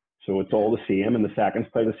 So it's all the same, and the seconds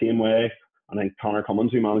play the same way. And then Connor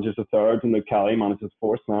Cummins, who manages the thirds, and Luke Kelly manages the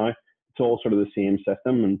fourths now. It's all sort of the same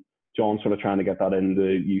system, and John's sort of trying to get that in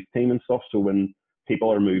the youth team and stuff. So when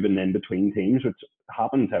people are moving in between teams, which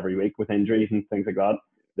happens every week with injuries and things like that,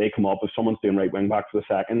 they come up, if someone's doing right wing back for the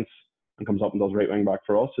seconds and comes up and does right wing back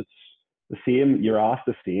for us, it's the same. You're asked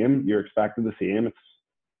the same, you're expected the same.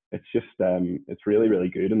 It's just it's really, really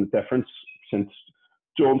good. And the difference since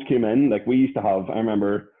Jones came in, like, we used to have, I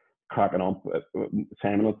remember cracking up,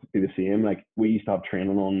 Simon would be the same. Like, we used to have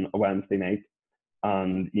training on a Wednesday night,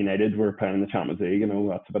 and United were playing in the Champions League. You know,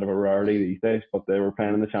 that's a bit of a rarity these days, but they were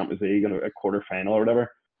playing in the Champions League in a quarter final or whatever.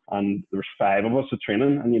 And there was 5 of us at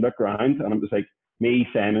training, and you look around and it was like me,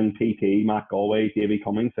 Simon, PT, Matt Galway, Davy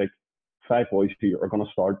Cummings, like 5 boys who are going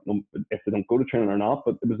to start if they don't go to training or not.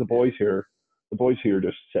 But it was the boys who are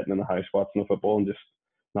just sitting in the house watching the football and just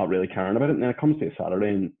not really caring about it. And then it comes to a Saturday,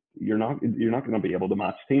 and you're not going to be able to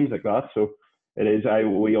match teams like that. So it is.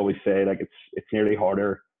 We always say, like, it's nearly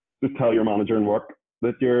harder to tell your manager in work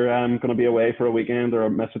that you're going to be away for a weekend or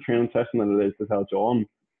miss a training session than it is to tell John.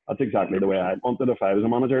 That's exactly the way I wanted if I was a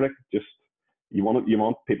manager. Like, just you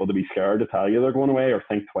want people to be scared to tell you they're going away, or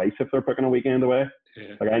think twice if they're booking a weekend away.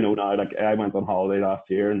 Yeah. Like, I know now. Like, I went on holiday last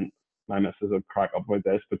year, and my missus would crack up about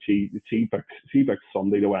this, but she booked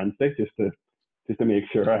Sunday to Wednesday just to make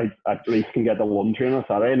sure I at least can get the one train on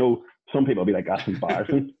Saturday. I know some people will be like, that's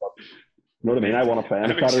embarrassing. But, you know what I mean? I want to play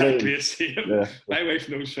on I'm a Saturday. exactly the same. Yeah. My wife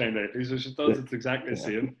knows Shane Knightley, so she does. It's exactly the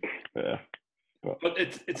same. Yeah. But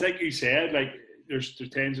it's like you said, like there's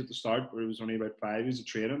times at the start where it was only about 5 years of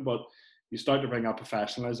training, but you start to bring up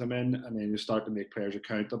professionalism in, and then you start to make players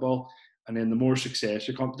accountable. And then the more success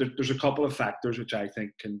you come, there's a couple of factors which I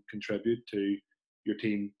think can contribute to your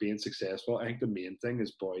team being successful. I think the main thing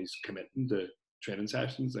is boys committing to training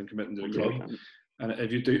sessions and committing to the club. And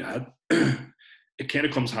if you do that, it kind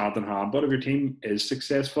of comes hand in hand. But if your team is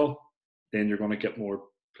successful, then you're going to get more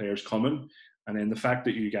players coming. And then the fact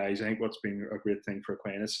that you guys, I think what's been a great thing for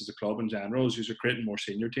Aquinas as a club in general is you're creating more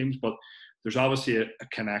senior teams. But there's obviously a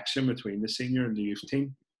connection between the senior and the youth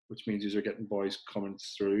team, which means you're getting boys coming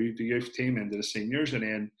through the youth team into the seniors. And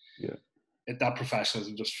then that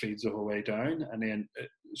professionalism just feeds the whole way down. And then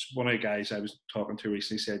one of the guys I was talking to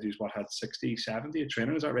recently said he's had 60, 70 at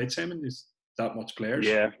training. Is that right, Simon? Is that much players?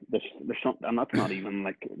 Yeah, there's some, and that's not even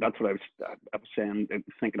like, that's what I was saying,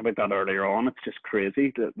 thinking about that earlier on. It's just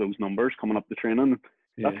crazy that those numbers coming up the training.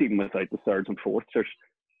 That's even without the thirds and fourths. There's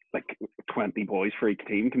like 20 boys for each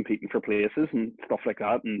team competing for places and stuff like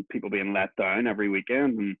that, and people being let down every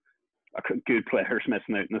weekend, and good players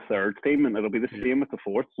missing out in the third team, and it'll be the same with the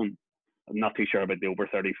fourths. And I'm not too sure about the over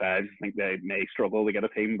 35s. I think they may struggle to get a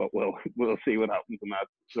team, but we'll see what happens in that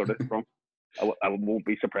sort of front. I won't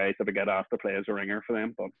be surprised if I get asked to play as a ringer for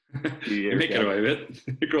them. But you make it away with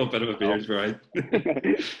it. You grow a bit of a beard, right?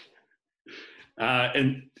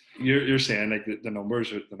 And you're saying like the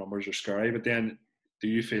numbers are scary, but then do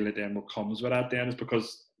you feel that then what comes with that then is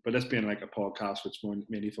because, but this being like a podcast which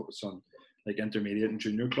mainly focuses on like intermediate and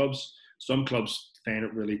junior clubs, some clubs find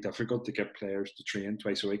it really difficult to get players to train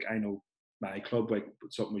twice a week. I know my club, like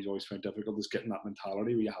something we've always found difficult is getting that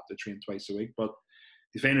mentality where you have to train twice a week, but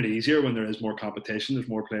you find it easier when there is more competition, there's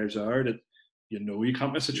more players there that you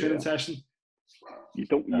can't miss a training session. You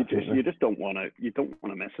just don't want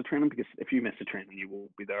to miss a training, because if you miss a training you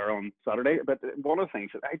won't be there on Saturday. But one of the things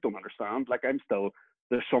that I don't understand, like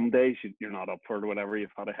there's some days you're not up for it or whatever, you've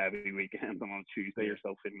had a heavy weekend, and on Tuesday you're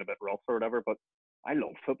still feeling a bit rough or whatever, but I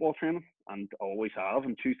love football training and always have,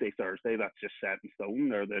 and Tuesday, Thursday, that's just set in stone.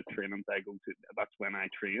 They're the trainings I go to, that's when I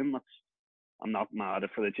train. I'm not mad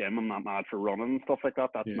for the gym, I'm not mad for running and stuff like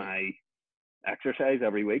that. That's my exercise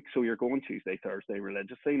every week. So you're going Tuesday, Thursday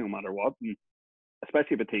religiously, no matter what. And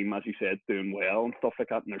especially if a team, as you said, doing well and stuff like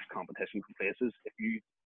that, and there's competition for places, if you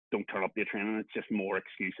don't turn up to your training, it's just more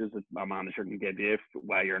excuses that a manager can give you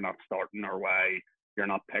why you're not starting or why you're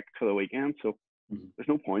not picked for the weekend. So there's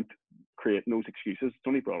no point creating those excuses. It's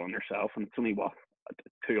only brought on yourself, and it's only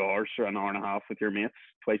 2 hours or an hour and a half with your mates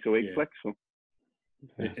twice a week. So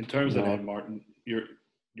in terms of then, Martin,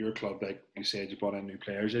 your club, like you said, you brought in new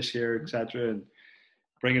players this year, etc., and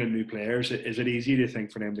bringing in new players, is it easy to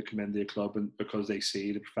think for them to come into a club and because they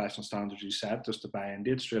see the professional standards you set, just to buy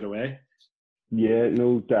into it straight away? Yeah,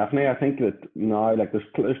 no, definitely. I think that now, like,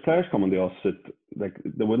 there's players coming to us that like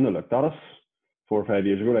they wouldn't have looked at us 4 or 5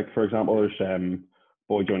 years ago. Like, for example, there's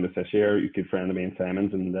boy joined us this year, a good friend of me and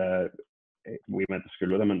Simon's, and we went to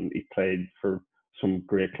school with him, and he played for some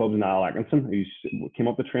great clubs in Al Atkinson. He came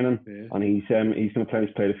up to training, and he's going to play.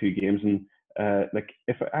 He's played a few games, and like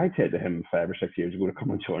if I said to him 5 or 6 years ago to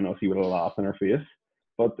come and join us, he would have laughed in our face.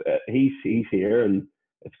 But he's here, and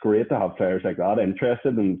it's great to have players like that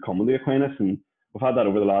interested in coming to Aquinas, and we've had that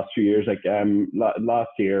over the last 2 years. Like last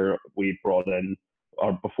year we brought in,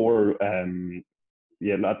 or before, at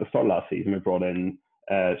the start of last season we brought in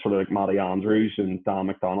sort of like Matty Andrews and Dan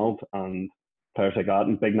McDonald and players like that,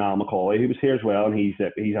 and Big Niall McCauley, who was here as well, and he's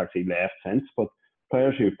actually left since. But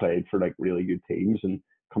players who played for like really good teams and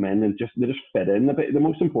come in and they just fit in a bit. The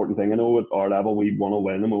most important thing, I know at our level we want to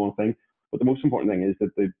win and we want to think, but the most important thing is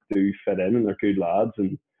that they do fit in and they're good lads,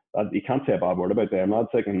 and you can't say a bad word about them lads.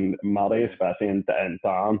 Like, and Matty especially, and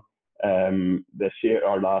Dan, this year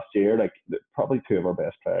or last year, like probably 2 of our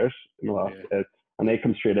best players in the last. And they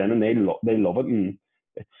come straight in and they love it, and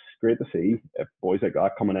it's great to see if boys like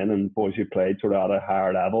that coming in, and boys who played sort of at a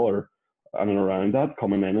higher level or and around that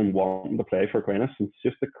coming in and wanting to play for Aquinas. It's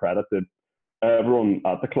just a credit to everyone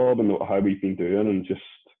at the club and how we've been doing, and just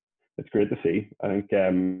it's great to see. I think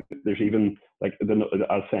there's even like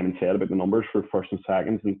as Simon said about the numbers for first and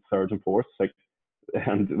seconds and thirds and fourths, like,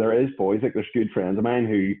 and there is boys like there's good friends of mine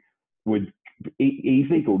who would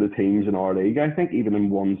easily go to teams in our league, I think even in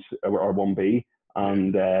 1 or 1B,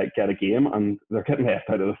 and get a game, and they're getting left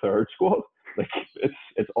out of the third squad. Like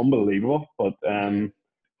it's unbelievable. But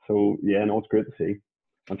so yeah, no, it's great to see.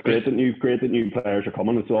 It's great that new players are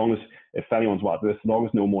coming. As long as, if anyone's watching this, as long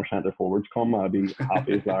as no more centre forwards come, I'd be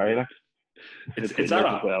happy as Larry. Like. It's that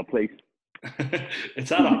as well, please. It's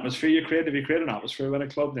that atmosphere you create. If you create an atmosphere in a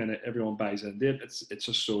club, then everyone buys into it. It's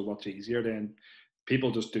just so much easier. Then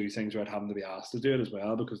people just do things without having to be asked to do it as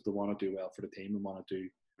well, because they want to do well for the team and want to do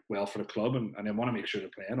well for the club, and they want to make sure they're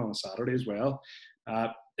playing on a Saturday as well.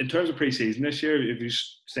 In terms of pre-season this year,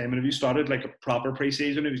 Simon, have you started like a proper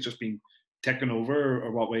pre-season? Have you just been ticking over,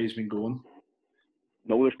 or what way has been going?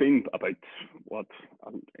 No, there's been about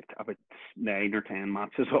 9 or 10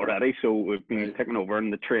 matches already, so we've been ticking over,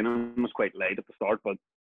 and the training was quite late at the start, but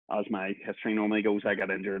as my history normally goes, I got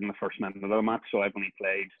injured in the first minute of the match, so I've only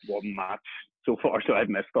played one match so far, so I've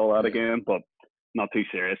missed all that again, but not too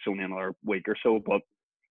serious, only another week or so. But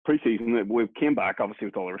pre-season, we came back, obviously,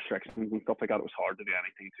 with all the restrictions and stuff like that. It was hard to do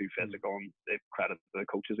anything too physical, and they've credited the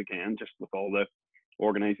coaches again, just with all the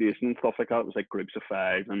organisation and stuff like that. It was like groups of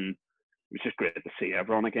 5, and it was just great to see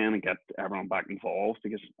everyone again and get everyone back involved,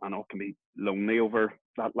 because I know it can be lonely over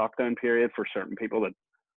that lockdown period for certain people, that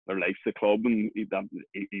their life's the club, and that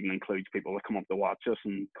even includes people that come up to watch us,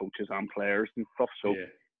 and coaches and players and stuff. So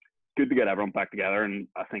good to get everyone back together, and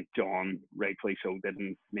I think John, rightfully so,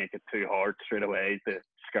 didn't make it too hard straight away to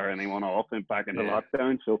scare anyone off and back into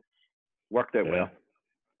lockdown. So worked out well.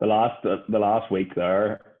 The last week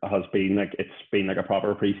there has been it's been like a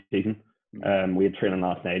proper pre-season. We had training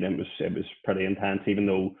last night, and it was pretty intense, even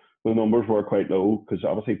though the numbers were quite low, because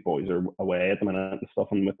obviously boys are away at the minute and stuff,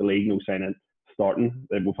 and with the league no signing starting,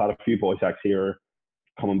 we've had a few boys actually are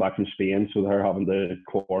coming back from Spain, so they're having to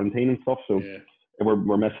quarantine and stuff, so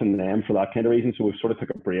we're missing them for that kind of reason. So we've sort of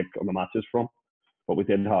took a break on the matches from, but we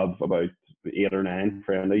did have about 8 or 9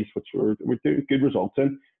 friendlies, which we're doing good results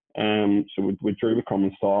in. So we drew with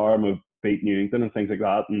Crumlin Star, and we've beat Newington and things like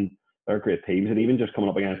that, and they're great teams. And even just coming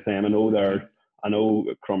up against them, I know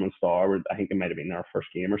Crumlin Star, I think it might have been their first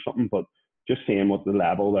game or something, but just seeing what the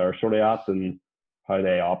level they're sort of at and how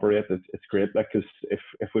they operate, it's great. Because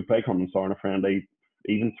if we play Crumlin Star in a friendly,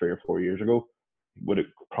 even 3 or 4 years ago, would have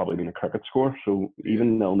probably been a cricket score. So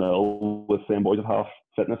even 0-0 with them boys at half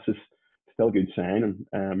fitness is still a good sign.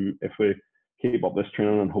 And if we keep up this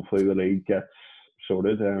training and hopefully the league gets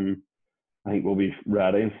sorted, I think we'll be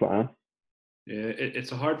ready and flying. Yeah,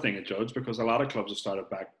 it's a hard thing to judge, because a lot of clubs have started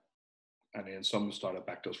back, and then some have started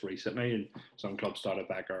back just recently, and some clubs started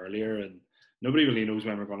back earlier, and nobody really knows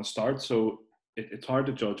when we're going to start. So it's hard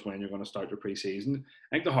to judge when you're going to start your pre-season.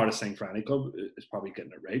 I think the hardest thing for any club is probably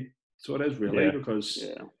getting it right. So it is really, because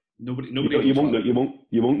nobody. You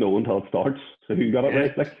won't know until it starts. So who got it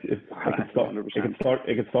right? Like it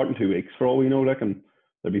could start in 2 weeks for all we know. Like, and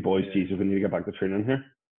there'll be boys, Jesus, we need to get back to training here.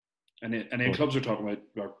 And then clubs are talking about,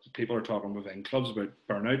 or people are talking within clubs about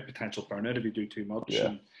potential burnout if you do too much,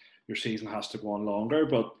 and your season has to go on longer.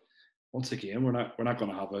 But once again, we're not going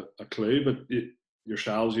to have a clue. But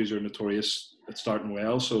yourselves, you're notorious at starting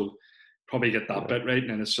well, so probably get that bit right, and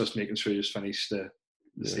then it's just making sure you just finish the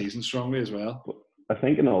season strongly as well. I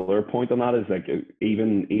think another point on that is, like,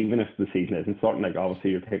 even if the season isn't starting, like,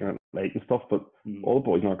 obviously you're taking it late and stuff, but all the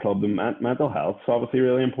boys in our club, the mental health's obviously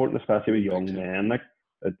really important, especially with young men. Like,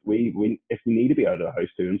 we if we need to be out of the house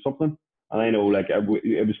doing something, and I know, like,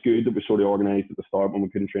 it was good that we sort of organised at the start when we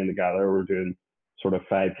couldn't train together. We were doing sort of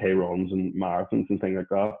 5K runs and marathons and things like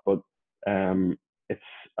that. But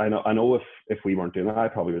I know if we weren't doing that, I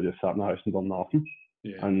probably would have just sat in the house and done nothing.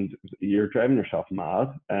 Yeah. And you're driving yourself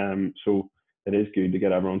mad. So it is good to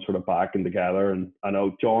get everyone sort of back and together. And I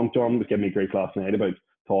know John was giving me grief last night about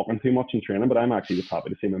talking too much in training, but I'm actually just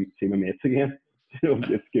happy to see my mates again.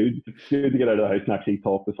 It's good. It's good to get out of the house and actually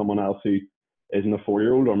talk to someone else who isn't a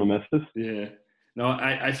 4-year-old or my missus. Yeah. No,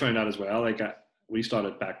 I found that as well. Like, we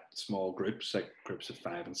started back small groups, like groups of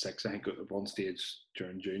 5 and 6. I think at one stage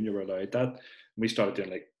during June you were allowed that. And we started doing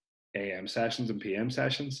like AM sessions and PM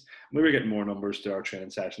sessions. We were getting more numbers to our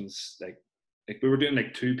training sessions. Like we were doing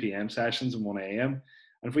like 2 PM sessions and 1 AM.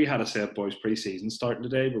 And if we had a set boys pre-season starting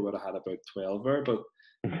today, we would have had about 12 there. But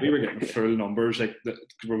we were getting full numbers, like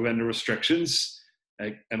we were within the restrictions,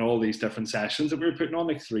 like, and all these different sessions that we were putting on,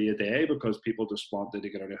 like 3 a day, because people just wanted to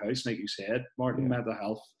get out of the house. Like you said, Martin, mental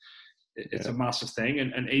health, it's a massive thing.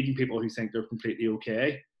 And even people who think they're completely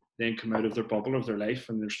okay then come out of their bubble of their life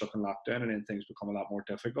and they're stuck in lockdown, and then things become a lot more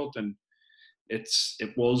difficult. And it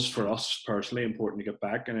was for us personally important to get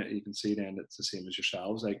back, and you can see then it's the same as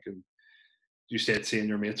yourselves. Like, and you said seeing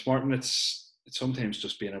your mates, Martin, it's sometimes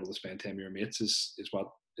just being able to spend time with your mates is what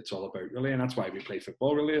it's all about, really. And that's why we play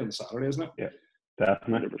football, really, on Saturday, isn't it? Yeah,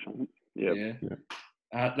 definitely. 100%.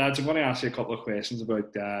 Yeah. Lads, I'm going to ask you a couple of questions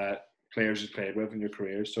about players you've played with in your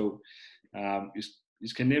career. So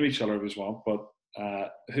you can name each other if you want, but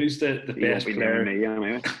who's the best player? Me,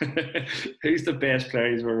 anyway. Who's the best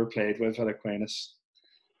player you've ever played with at Aquinas?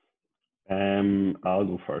 I'll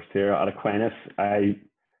go first here. At Aquinas,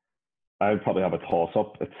 I'd probably have a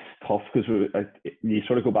toss-up. It's tough because you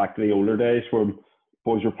sort of go back to the older days where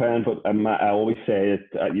boys were playing, but I always say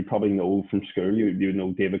it. You probably know from school. You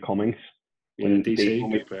know David Cummings. When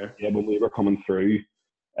DC, big player. Yeah, when we were coming through,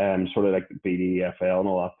 sort of like the BDFL and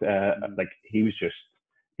all that. Like he was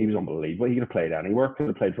unbelievable. He could have played anywhere. Could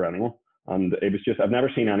have played for anyone. And it was just, I've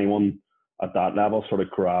never seen anyone at that level sort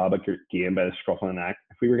of grab a game by the scruff of the neck.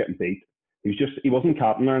 If we were getting beat, he wasn't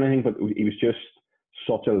captain or anything, but he was just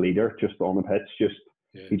such a leader just on the pitch.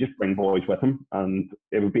 He just bring boys with him. And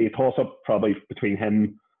it would be a toss-up probably between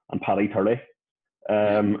him and Paddy Turley,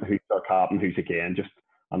 who's our captain, who's again just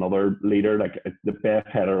another leader, like the best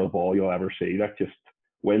header of the ball you'll ever see. Like just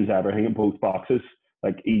wins everything in both boxes.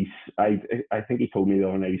 Like I think he told me the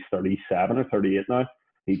other night he's 37 or 38 now.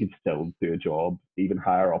 He could still do a job even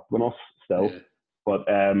higher up than us still. Yeah. But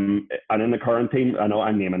and in the current team, I know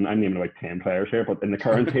I'm naming like 10 players here, but in the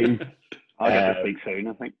current team, I'll get this big soon,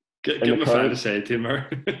 I think. Give him a fan to say it to him,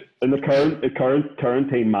 in the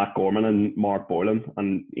current team, Matt Gorman and Mark Boylan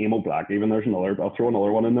and Emo Black, even there's another. I'll throw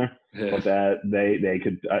another one in there. Yeah. But they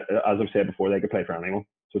could, as I've said before, they could play for anyone.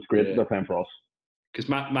 So it's great that they're playing for us. Because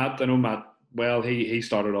Matt, I know Matt. Well, he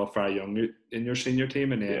started off very young in your senior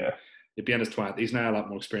team, and then he'd be in his 20s. He's now a lot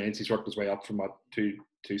more experience. He's worked his way up from 2C,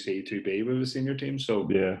 2B with his senior team. So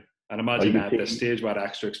and imagine at this stage, with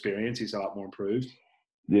extra experience, he's a lot more improved.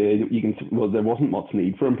 Yeah, you can. Well, there wasn't much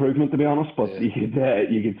need for improvement, to be honest. But you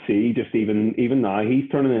could see just even now he's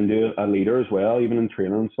turning into a leader as well, even in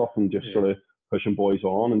training and stuff, and just sort of pushing boys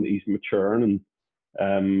on. And he's maturing,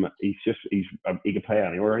 and he can play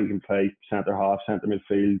anywhere. He can play centre half, centre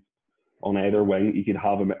midfield, on either wing. You could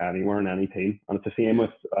have him anywhere in any team. And it's the same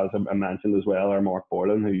with, as I mentioned as well, our Mark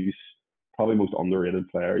Boylan, who's probably the most underrated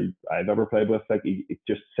player I've ever played with. Like he's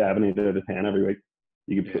just 7, 8 out of 10 every week.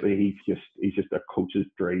 You could he's just a coach's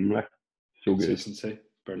dream. Like so good. Consistency.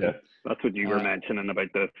 Brilliant. Yeah. That's what you were mentioning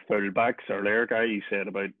about the fullbacks earlier, Guy. You said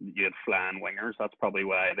about you had flying wingers. That's probably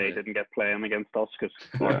why they didn't get playing against us, because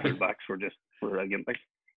our fullbacks were just brilliant. Like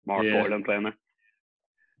Mark Boylan playing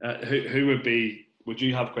there. Who would be? Would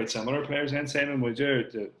you have quite similar players then, Simon? Would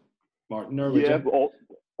you, Martin, or would you?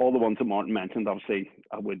 All the ones that Martin mentioned. Obviously,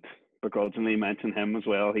 I would begrudgingly mention him as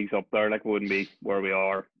well. He's up there. Like, wouldn't be where we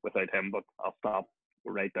are without him. But I'll stop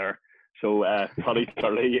right there. So Paddy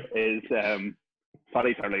Turley is.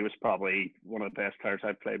 Paddy Turley was probably one of the best players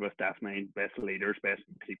I've played with. Definitely best leaders, best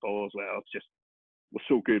people as well. It's just was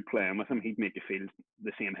so good playing with him. He'd make you feel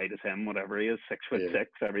the same height as him, whatever he is, 6'6"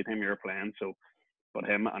 every time you're playing. So. But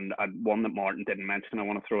him, and one that Martin didn't mention, I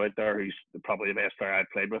want to throw out there, who's probably the best player I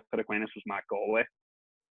played with at Aquinas, was Matt Galway.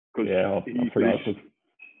 He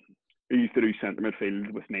used to do centre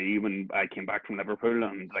midfield with me when I came back from Liverpool,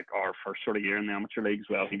 and like our first sort of year in the amateur league as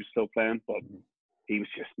well. He was still playing, but he was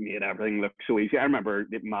just made everything look so easy. I remember,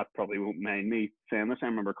 Matt probably won't mind me saying this, I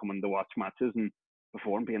remember coming to watch matches and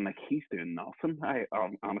before and being like, he's doing nothing. I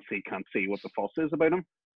honestly can't see what the fuss is about him.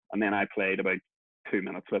 And then I played about 2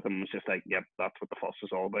 minutes with him, was just like, yep, that's what the fuss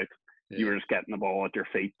is all about. You were just getting the ball at your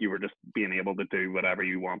feet. You were just being able to do whatever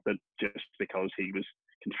you wanted just because he was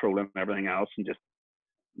controlling everything else, and just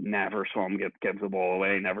never saw him give the ball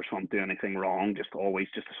away, never saw him do anything wrong, just always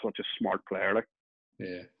just such a smart player. Like.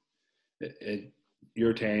 Yeah.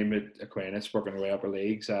 Your time at Aquinas, working your way upper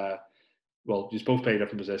leagues, well, you both play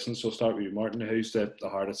different positions, so I'll start with you, Martin. Who's the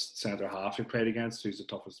hardest centre half you've played against? Who's the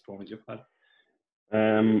toughest opponent you've had?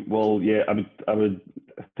 Well, yeah, I would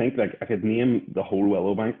think like I could name the whole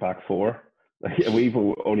Willowbank back four. Like, we've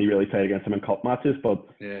only really played against them in cup matches, but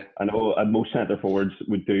I know most centre forwards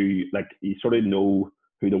would do, like, you sort of know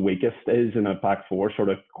who the weakest is in a back four sort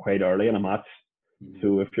of quite early in a match.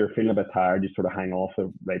 So if you're feeling a bit tired, you sort of hang off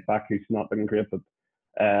the right back who's not looking great. But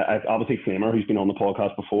obviously Flamer, who's been on the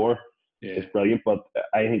podcast before, is brilliant. But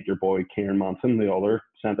I think your boy Kieran Manson, the other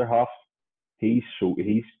centre half, he's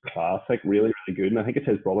class, like really, really good. And I think it's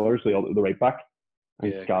his brothers, the right back.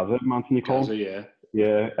 Gaza Manson, you call him.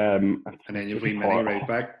 Yeah. And then you've been Mini right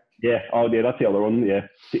back. Yeah. Oh, yeah. That's the other one. Yeah.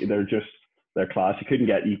 They're class. You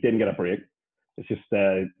didn't get a break. It's just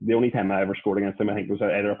the only time I ever scored against him, I think, was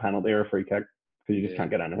either a penalty or a free kick, because you just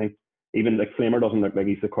can't get anything. Even like Flamer doesn't look like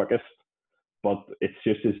he's the quickest, but it's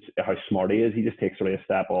just how smart he is. He just takes away a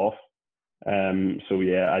step off. So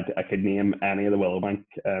yeah, I could name any of the Willowbank.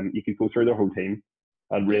 You could go through their whole team.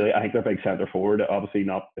 I think they're big centre forward, obviously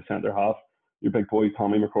not a centre half. Your big boy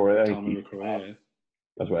Tommy McCrory,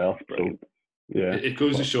 as well. So, yeah, it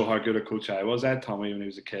goes to show how good a coach I was. I had Tommy when he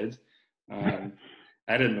was a kid.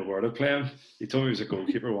 I didn't know where to play him. He told me he was a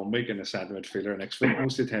goalkeeper one week and a centre midfielder next week.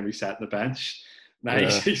 Most of the time he sat on the bench. Now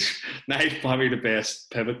he's probably the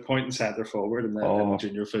best pivot point and centre forward in the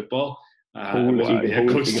junior football.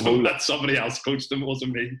 That somebody else coached him,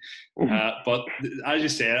 wasn't me. But as you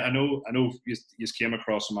say, I know you came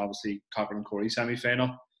across him, obviously Cochran and Corey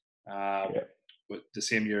semi-final. But the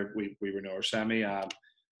same year we were in our semi,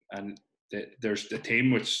 and there's the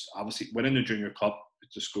team which obviously winning the junior cup.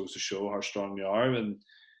 It just goes to show how strong they are, and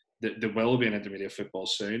there will be an intermediate football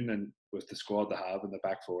soon. And with the squad they have and the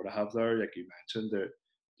back four they have there, like you mentioned,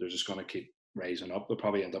 they're just going to keep rising up. They'll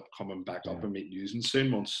probably end up coming back up and meeting using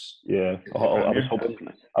soon once. Yeah, I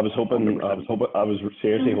was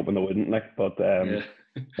seriously hoping they wouldn't, like, but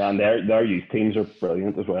man, their youth teams are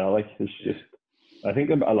brilliant as well. Like, it's just, I think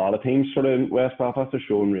a lot of teams sort of in West Belfast are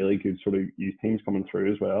showing really good sort of youth teams coming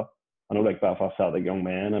through as well. I know, like, Belfast Celtic young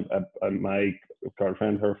men, my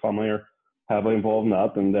girlfriend, her family are heavily involved in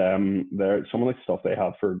that, and some of the stuff they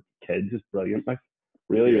have for kids is brilliant. Like,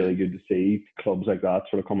 really good to see clubs like that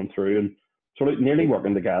sort of coming through and sort of nearly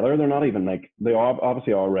working together. They're not even like, they are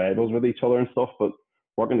obviously are rivals with each other and stuff, but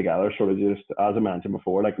working together sort of just, as I mentioned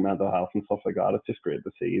before, like mental health and stuff like that. It's just great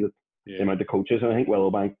to see that the amount of coaches. And I think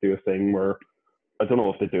Willowbank do a thing where, I don't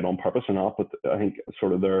know if they do it on purpose or not, but I think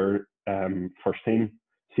sort of their first team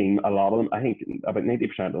seem, a lot of them, I think about 90%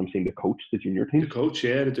 of them seem to coach the junior team. The coach,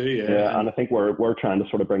 they do, Yeah, and I think we're trying to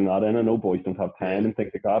sort of bring that in. I know boys don't have time and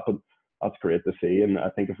things like that, but that's great to see. And I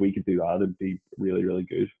think if we could do that, it'd be really, really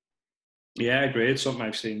good. Yeah, great. Something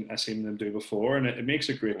I've seen them do before, and it makes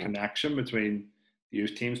a great connection between the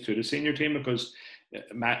youth teams to the senior team, because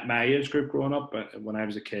my age group growing up, when I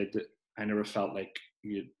was a kid, I never felt like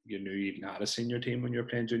you knew you even had a senior team when you were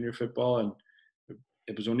playing junior football. And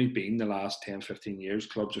it was only been the last 10, 15 years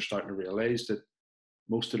clubs are starting to realise that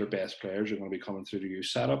most of their best players are going to be coming through the youth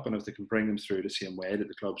setup, and if they can bring them through the same way that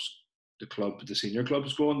the senior club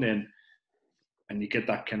is going, then, and you get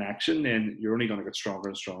that connection, then you're only going to get stronger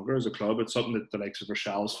and stronger as a club. It's something that the likes of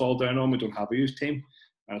ourselves fall down on. We don't have a youth team,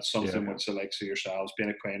 and it's something which the likes of yourselves, being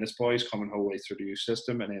Aquinas boys, coming whole way through the youth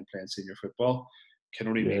system and then playing senior football, can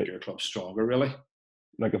only make your club stronger, really.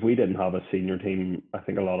 Like, if we didn't have a senior team, I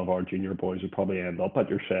think a lot of our junior boys would probably end up at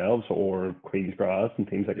yourselves or Queen's Grass and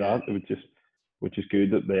teams like that. It would just, which is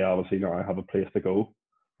good that they obviously now have a place to go.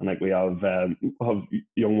 And like, we have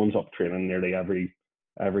young ones up training nearly every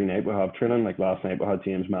night. We have training. Like last night we had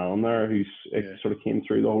James Mallon there, who's sort of came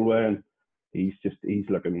through the whole way, and he's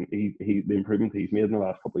looking, the improvement he's made in the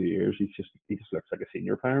last couple of years, he just looks like a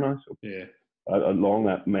senior player now. So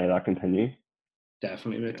long may that continue.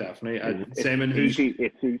 Definitely. Simon, it's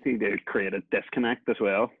easy to create a disconnect as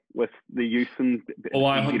well with the youth, and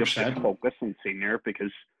it's easy to focus on senior,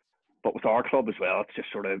 but with our club as well, it's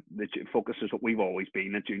just sort of, the focus is what we've always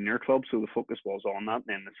been, a junior club, so the focus was on that, and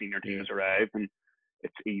then the senior team has arrived, and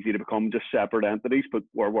it's easy to become just separate entities, but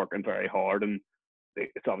we're working very hard, and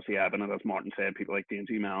it's obviously evident, as Martin said, people like James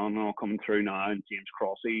E. Mellon all coming through now, and James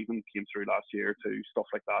Crossy even came through last year too, stuff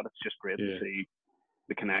like that. It's just great to see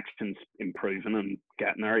the connections improving and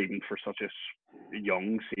getting there, even for such a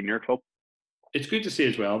young senior club. It's good to see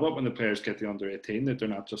as well, but when the players get the under 18, that they're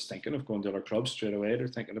not just thinking of going to other clubs straight away. They're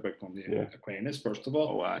thinking about going to Aquinas first of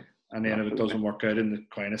all. And then if it doesn't work out in the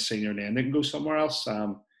Aquinas senior, then they can go somewhere else.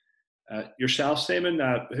 Yourself, Simon,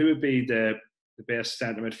 who would be the best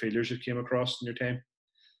centre midfielders you came across in your team?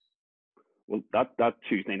 Well, that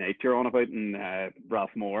Tuesday night you're on about in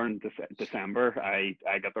Rathmore in December,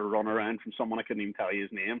 I got the run around from someone I couldn't even tell you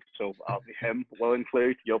his name, so I'll be him. Will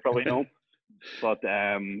include, you'll probably know. But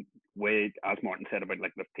as Martin said about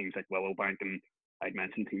like the teams like Willowbank, and I'd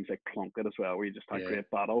mentioned teams like Plunkett as well, where you just had great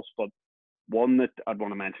battles. But one that I'd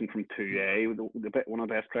want to mention from 2A, one of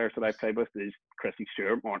the best players that I played with is Chrissy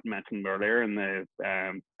Stewart. Martin mentioned earlier in the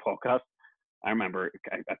podcast. I remember,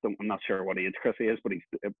 I'm not sure what age Chrissy is, but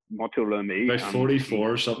he's much older than me. About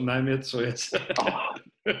 44 or something, I made, so it's...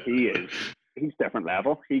 He's different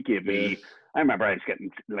level. He gave me... I remember I was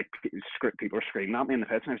getting, like, people were screaming at me in the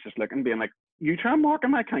pitch, and I was just looking, being like, you try and mark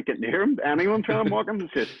him? I can't get near him. Anyone try and mark him?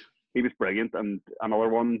 It's just, he was brilliant. And another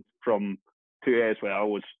one from 2A as well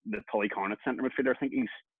was the Tully Carnett centre midfielder. I think he's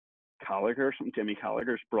Gallagher or something, Jimmy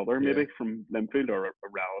Gallagher's brother, maybe, from Linfield, or a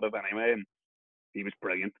relative anyway. And he was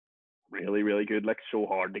brilliant. Really, really good. Like, so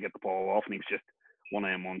hard to get the ball off, and he was just one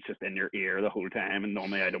of them ones just in your ear the whole time. And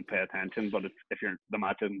normally I don't pay attention, but if the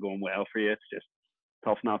match isn't going well for you, it's just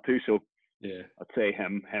tough not to. So I'd say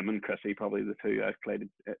him and Chrissy, probably the two I've played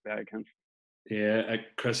against.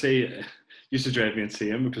 Chrissy used to drive me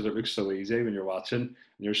insane because it looks so easy when you're watching and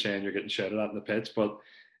you're saying you're getting shouted at in the pitch, but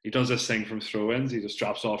he does this thing from throw-ins. He just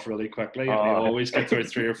drops off really quickly, and he always gets out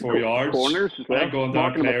 3 or 4 yards. Corners as well. Going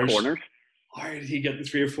down players. Corners. how did he get the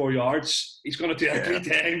 3 or 4 yards? He's going to do every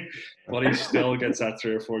time, but he still gets that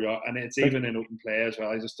 3 or 4 yards. And it's even in open play as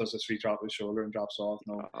well. He just does a sweet drop with his shoulder and drops off.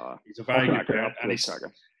 No, he's a very good player, and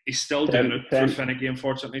he's still doing it for finicky,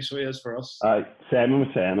 unfortunately. So he is for us. Simon was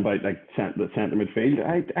saying about like the centre midfield.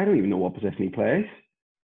 I don't even know what position he plays.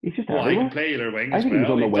 He's just he can play either wing as well. He was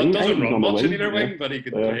on the wing. Doesn't run much in either wing, but he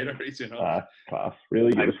can play there. You know, class.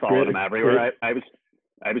 Really good. I was following him everywhere.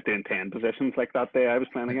 I was doing 10 positions like that day I was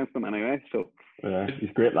playing against him anyway. So he's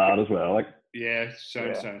a great lad as well. Like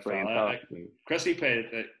sounds like Chris, he played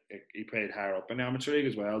higher up in the amateur league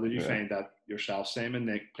as well. Did you find that yourself,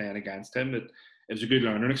 Simon, playing against him? It was a good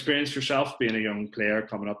learning experience for yourself, being a young player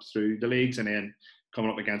coming up through the leagues and then coming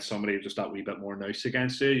up against somebody who's just that wee bit more nice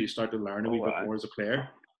against you. You start to learn a wee bit more as a player.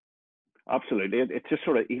 Absolutely. It's just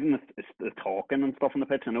sort of, even the talking and stuff on the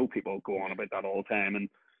pitch, I know people go on about that all the time, and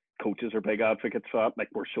coaches are big advocates for that. Like,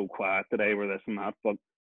 we're so quiet today, we're this and that. But,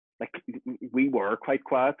 like, we were quite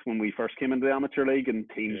quiet when we first came into the amateur league, and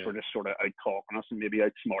teams were just sort of out-talking us and maybe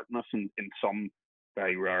outsmarting us in some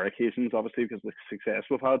very rare occasions, obviously, because of the success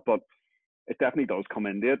we've had. But it definitely does come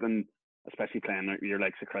into it, and especially playing your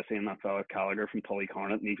likes of Chrissy and that fella Gallagher from Tully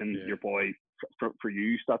Cornet, and even your boy for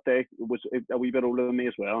you that day was a wee bit older than me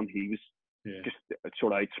as well, and he was just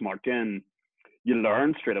sort of outsmart you, and you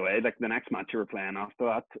learn straight away. Like, the next match you were playing after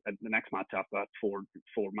that, four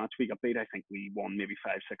match we got beat. I think we won maybe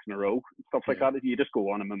 5-6 in a row, stuff like that. You just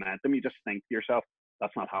go on a momentum. You just think to yourself,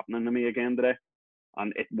 that's not happening to me again today.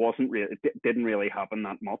 And it didn't really happen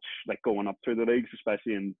that much, like going up through the leagues,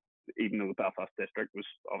 especially even though the Belfast district was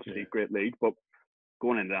obviously a great league, but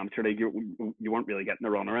going into the amateur league, you weren't really getting the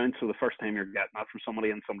run around. So the first time you're getting that from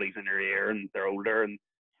somebody, and somebody's in your ear and they're older and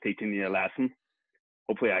teaching you a lesson,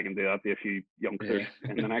 hopefully I can do that to a few youngsters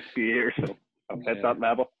in the next few years. So I'll hit that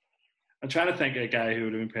level. I'm trying to think of a guy who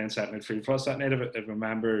would have been playing centre midfield for us that night, if I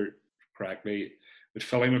remember correctly, with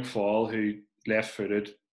Philly McFall, who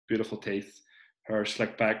left-footed, beautiful teeth, her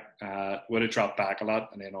slick back, would have dropped back a lot,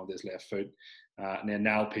 and then on his left foot. And then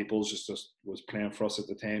Niall Peoples just was playing for us at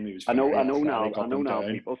the time. He was I know Niall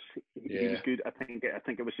Peoples. He was good. I think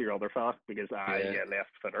it was your other fella, because left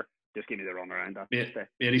footer just gave me the run around that.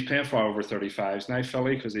 Yeah, he's playing for over 35s now,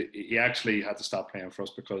 Philly, because he actually had to stop playing for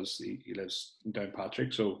us because he lives in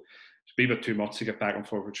Downpatrick. So it's a bit too much to get back and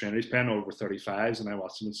forth for training. He's playing over 35s, and I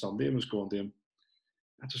watched him on Sunday and was going to him,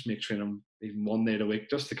 I just make training him even one night a week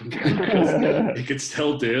just to compare, because he could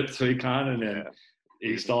still do it, so he can, and then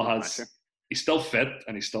he still has. He's still fit,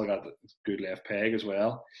 and he's still got a good left peg as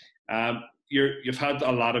well. You've had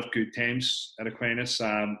a lot of good times at Aquinas.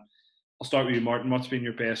 I'll start with you, Martin. What's been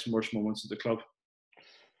your best and worst moments at the club?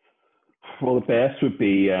 Well, the best would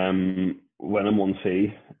be winning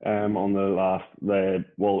 1C on it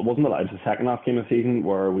was the second half game of the season,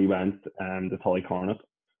 where we went to Tully Cornet,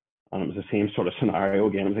 and it was the same sort of scenario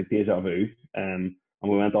again. It was like deja vu. And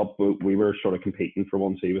we went up, we were sort of competing for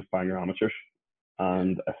 1C with Bangor Amateurs,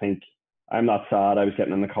 and I think, I'm not sad. I was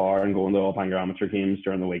getting in the car and going to all Bangor Amateur games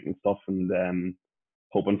during the week and stuff, and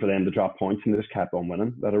hoping for them to drop points, and they just kept on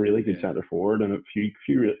winning. They had a really good centre forward and a few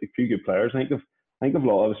good players. I think they've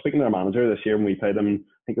lost. I was speaking to their manager this year when we played them.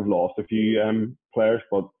 I think they've lost a few players,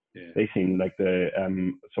 but they seem like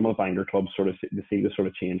some of the Bangor clubs they seem to sort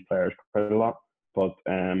of change players quite a lot. But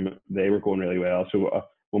they were going really well. So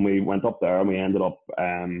when we went up there, and we ended up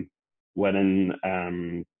winning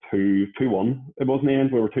 2-1. It was in the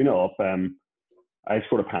end. We were 2-0 up. I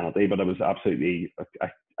scored a penalty, but it was absolutely.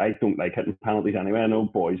 I don't like hitting penalties anyway. I know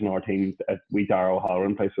boys in our team, Darryl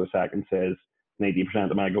Halloran plays for the second, says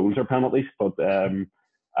 90% of my goals are penalties, but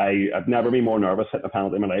I've never been more nervous hitting a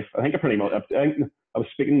penalty in my life. I think I was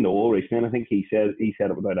speaking to Noel recently, and I think he said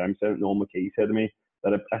it without him saying it. Noel McKee said to me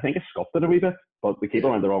that I think it scuffed it a wee bit, but the keeper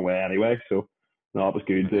went the wrong way anyway. So no, it was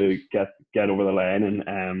good to get over the line,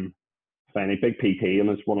 and finally big PT, and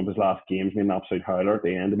it's one of his last games, made an absolute howler at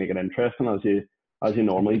the end to make it interesting, as you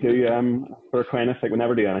normally do for Aquinas. Like, we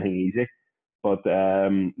never do anything easy, but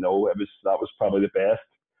no, that was probably the best.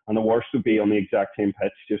 And the worst would be on the exact same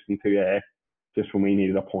pitch, just in 2A, just when we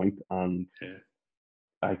needed a point. And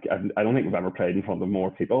I don't think we've ever played in front of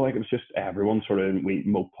more people. Like, it was just everyone sort of in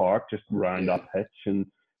Moat Park, just around that pitch, and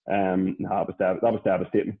that was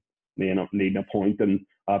devastating. Needing a point, and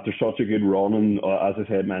after such a good run, and as I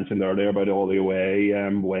said, mentioned earlier about all the away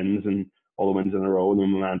wins and all the wins in a row and the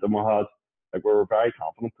momentum we had, like, we were very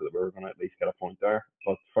confident that we were going to at least get a point there.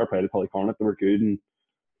 But fair play to Tully Cornet, they were good, and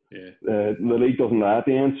the league doesn't lie at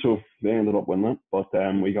the end, so they ended up winning it. But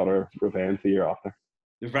we got our revenge the year after.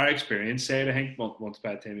 They're very experienced side. I think once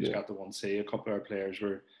by the time he's got the 1C, a couple of our players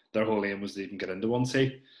their whole aim was to even get into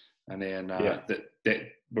 1C, and then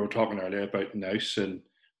we were talking earlier about Nouse and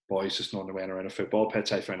boys just knowing their way around a football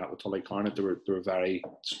pitch. I found that with Tully Carnet, they were a very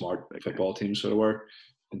smart football team, so they were,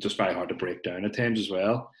 and just very hard to break down at times as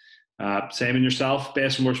well. Simon, yourself,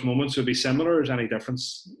 best and worst moments would be similar, or is there any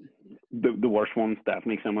difference? The worst one's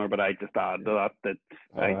definitely similar, but I just add to that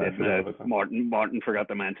I did. Martin forgot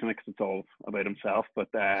to mention it because it's all about himself. But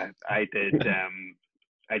I did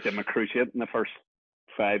my cruciate in the first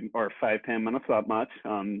 5 or 10 minutes of that match,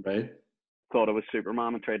 and thought I was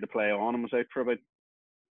Superman and tried to play on, and was out for about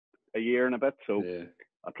a year and a bit. So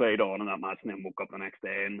I played on in that match, and then woke up the next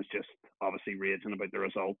day and was just obviously raging about the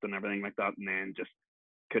result and everything like that, and then just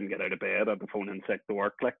couldn't get out of bed. I had the phone in sick to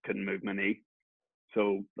work, like couldn't move my knee.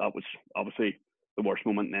 So that was obviously the worst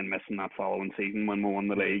moment, and then missing that following season when we won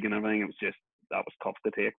the league and everything. It was just, that was tough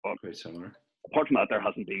to take. But quite similar. Apart from that, there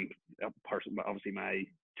hasn't been obviously my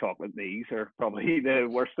chocolate knees are probably the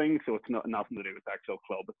worst thing. So it's nothing to do with the actual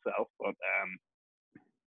club itself. But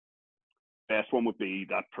best one would be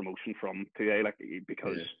that promotion from 2A, like,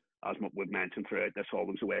 because as we've mentioned throughout this, all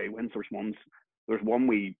those away wins. There's one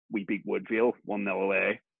we beat Woodville 1-0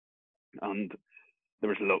 away, and there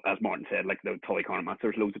was as Martin said, like the Tully Carnet match, there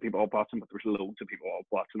was loads of people all watching, but there was loads of people all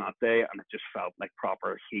watching that day, and it just felt like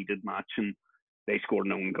proper heated match. And they scored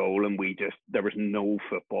an own goal, and there was no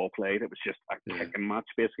football played. It was just a kicking match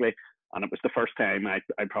basically, and it was the first time I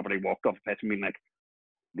probably walked off the pitch and been like,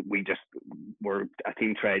 a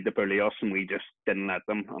team tried to bully us, and we just didn't let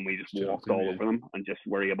them, and we just walked all over them, and just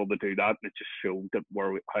were able to do that. And it just showed that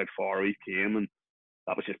how far we came, and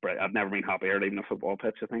that was just great. I've never been happier leaving a football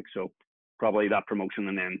pitch, I think. So probably that promotion,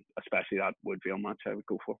 and then especially that Woodville match I would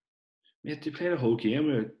go for. Mate, you played a whole game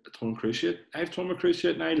with a torn cruciate. I've torn my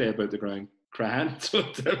cruciate and I lay about the ground crying. So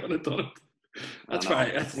I would have done it. That's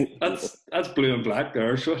right. That's blue and black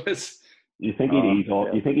there. So it's. You think he'd ease off?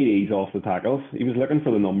 You think he'd ease off the tackles? He was looking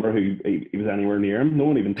for the number who he was anywhere near him. No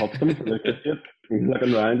one even touched him. He was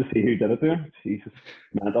looking around to see who did it to him. Jesus,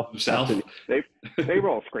 mental. Himself. They were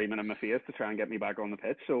all screaming in my face to try and get me back on the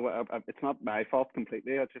pitch. So it's not my fault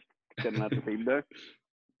completely. I just didn't let the team do.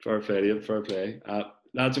 Fair play.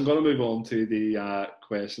 Lads, I'm going to move on to the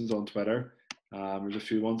questions on Twitter. There's a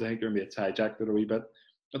few ones I think your mates hijacked it a wee bit.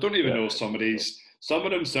 I don't even know if some of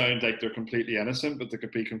them sound like they're completely innocent, but they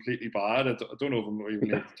could be completely bad. I don't know if we even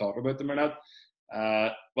need to talk about them or not.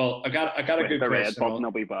 Well, I got a good question.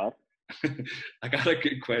 Will be bad. I got a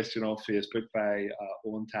good question on Facebook by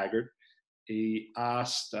Owen Taggart. He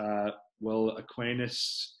asked, will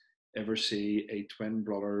Aquinas ever see a twin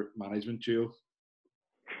brother management duo?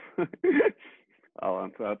 I'll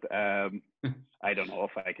answer that. I don't know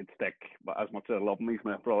if I could stick, as much as I love him, he's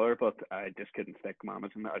my brother, but I just couldn't stick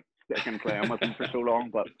managing. I'd stick and playing with him for so long,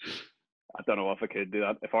 but I don't know if I could do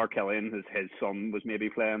that. If R. Killian, his son, was maybe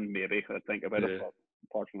playing, maybe I'd think about it, but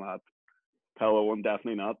apart from that, Pillow one,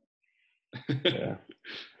 definitely not. Yeah.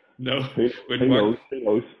 No. Who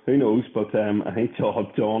knows? But I think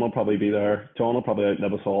John will probably be there. John will probably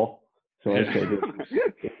outlive us all. So I'd say he'll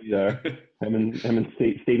be there. Him and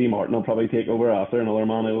Stevie Martin will probably take over after another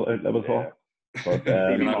man who'll outlive us all. But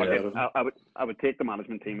I would take the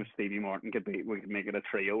management team if Stevie Martin we could make it a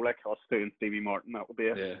trio, like us two and Stevie Martin. That would be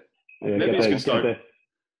it. Maybe he's going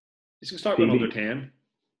to start with under 10.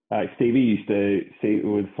 Stevie used to say, it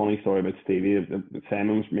was a funny story about Stevie.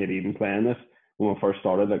 Simon was maybe even playing this when we first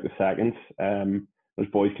started, like the seconds. Those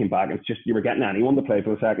boys came back, and it's just, you were getting anyone to play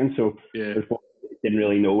for the seconds. So didn't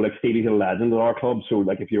really know. Like, Stevie's a legend at our club, so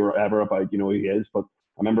like if you were ever about, you know who he is. But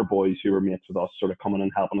I remember boys who were mates with us sort of coming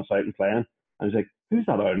and helping us out and playing. And I was like, who's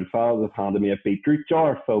that Iron fella that handed me a beetroot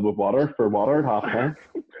jar filled with water at half time?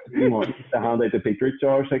 You know, to hand out the beetroot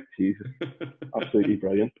jars, like, Jesus, absolutely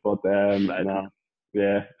brilliant. But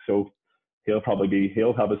so he'll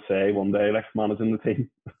have a say one day, like managing the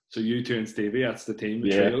team. So you two and Stevie, that's the team,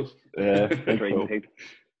 the trio.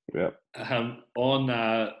 Yeah. On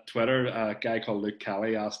Twitter, a guy called Luke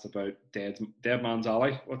Kelly asked about Dead Man's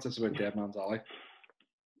Alley. What's this about Dead Man's Alley?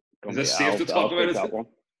 Is this safe to talk about? That one.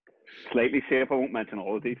 Slightly safe. I won't mention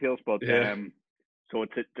all the details, but so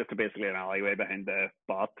it's just basically an alleyway behind the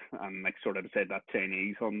bot, and like sort of said that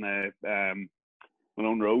Chinese on the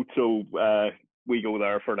Malone Road. So we go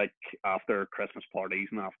there for like after Christmas parties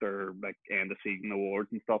and after like end of season awards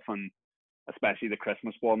and stuff, and especially the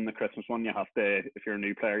Christmas one. The Christmas one, you have to, if you're a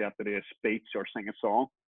new player, you have to do a speech or sing a song.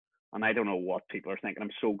 And I don't know what people are thinking. I'm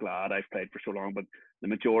so glad I've played for so long, but the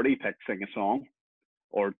majority pick sing a song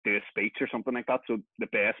or do a speech or something like that. So the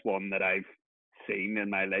best one that I've seen in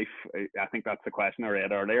my life, I think that's the question I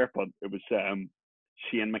read earlier, but it was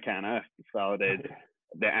Shane McKenna, the fellow did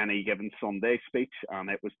the Any Given Sunday speech, and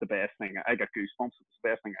it was the best thing. I got goosebumps. It's the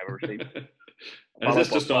best thing I've ever seen. Is this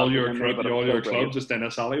just all your club just in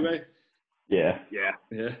this alleyway? Yeah.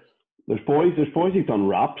 Yeah. There's boys who've done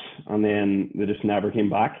raps and then they just never came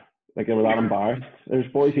back. Like they were that embarrassed.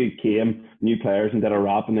 There's boys who came, new players, and did a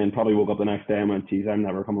rap, and then probably woke up the next day and went, "Geez, I'm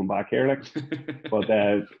never coming back here." Like, but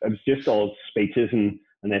it was just all speeches and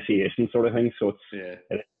initiation sort of thing. So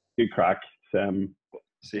it's good crack. We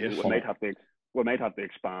might have to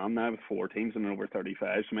expand now with 4 teams and over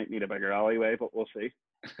 35. So we might need a bigger alleyway, but we'll see.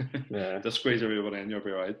 Just squeeze everyone in, you'll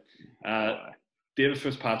be right. David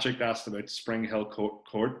Fitzpatrick asked about Spring Hill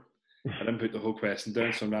Court. I didn't put the whole question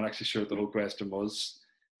down, so I'm not actually sure what the whole question was.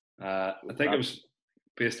 I think it was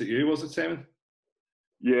based at you, was it, Simon?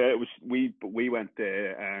 Yeah, it was. We went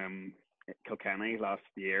to Kilkenny last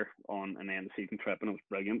year on an end of season trip, and it was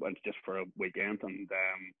brilliant. Went just for a weekend, and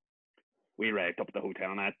we arrived up at the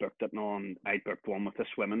hotel, and I booked it. And I booked one with a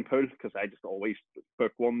swimming pool because I just always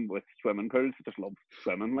book one with swimming pools. I just love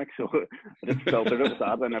swimming, like, so I just filtered it with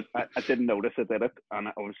that, and I didn't notice I did it, and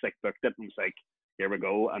I was like booked it, and was like, here we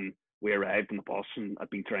go, and we arrived in the bus, and I'd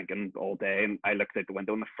been drinking all day, and I looked out the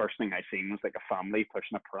window, and the first thing I seen was like a family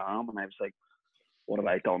pushing a pram, and I was like, what have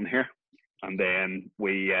I done here? And then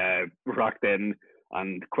we rocked in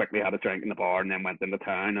and quickly had a drink in the bar, and then went into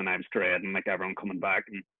town, and I was dreading like everyone coming back,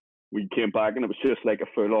 and we came back, and it was just like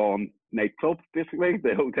a full-on nightclub, basically.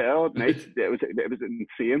 The hotel at night, it was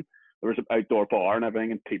insane. There was an outdoor bar and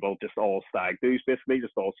everything, and people just all stag doos, basically,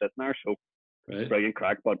 just all sitting there. So brilliant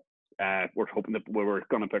crack. But we're hoping that we were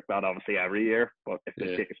going to book that obviously every year, but if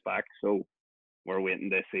they take us back, so we're waiting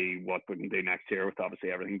to see what we can do next year with obviously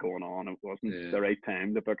everything going on. It wasn't the right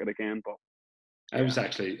time to book it again, but I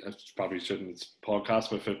probably shouldn't, it's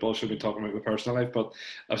podcast about football, shouldn't be talking about my personal life, but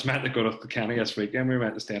I was meant to go to Kilkenny this weekend. We were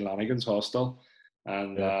meant to stay in Lanigan's hostel,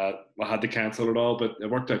 and I had to cancel it all, but it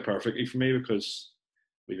worked out perfectly for me because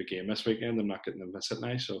we have a game this weekend. I'm not getting to miss it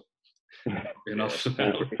now, so enough.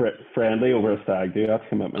 Friendly over a stag do, that's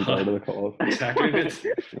commitment out of the cause. Exactly, that's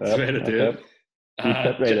the way to do it. You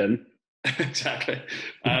fit right in. Exactly.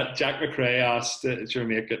 Jack McRae asked, "It's your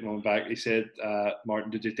mate getting on back?" He said,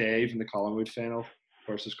 "Martin, did you dive in the Collingwood final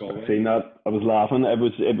versus Galway?" I've seen that. I was laughing. It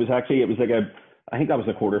was like I think that was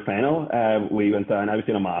the quarter final. We went down. I was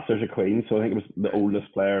doing a masters at Queen's, so I think it was the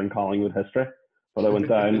oldest player in Collingwood history. But I went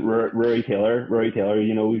down. Rory Taylor,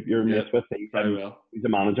 you know, you're mates with. He's a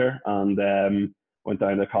manager, and went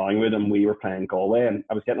down to Collingwood, and we were playing Galway, and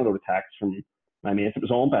I was getting a load of texts from my mates. It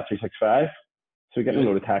was on Bet365. So getting a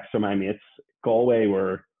load of texts from my mates. I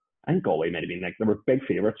think Galway might have been like, they were big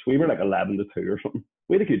favourites. We were like 11-2 or something.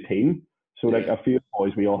 We had a good team. So like a few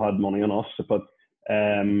boys, we all had money on us. But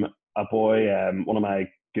a boy, one of my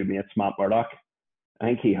good mates, Matt Murdoch, I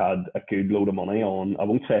think he had a good load of money on, I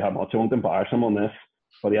won't say how much, I won't embarrass him on this,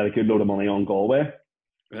 but he had a good load of money on Galway.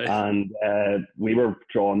 Right. And we were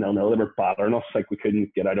drawing 0-0. They were battering us, like we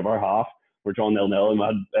couldn't get out of our half. We're drawing 0-0, and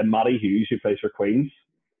we had Matty Hughes, who plays for Queen's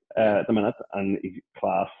at the minute, and he's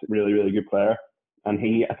class, really, really good player. And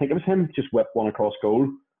I think it was him, just whipped one across goal,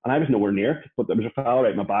 and I was nowhere near it, but there was a foul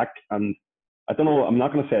right in my back, and I don't know, I'm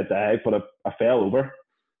not going to say it dive, but I fell over.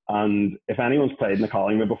 And if anyone's played in the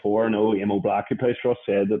Collingwood before, I know Emo Black, who plays for us,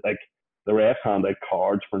 said that like the ref hand out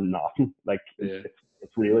cards for nothing. Like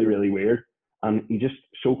it's really, really weird. And he just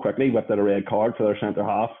so quickly whipped out a red card for their centre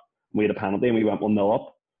half. We had a penalty, and we went 1-0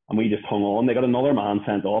 up. And we just hung on. They got another man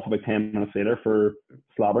sent off about 10 minutes later for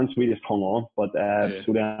slabbering, so we just hung on. But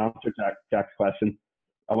so to answer Jack's question,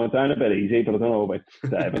 I went down a bit easy, but I don't know about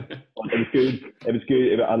diving. But it was good. It was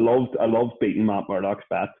good. I loved beating Matt Murdoch's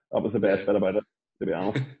bet. That was the best bit about it, to be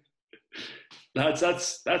honest.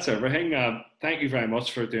 That's everything. Thank you very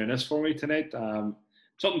much for doing this for me tonight.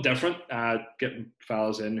 Something different. Getting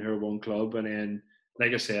fellas in who are one club, and then,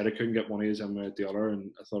 like I said, I couldn't get one of these in with the other,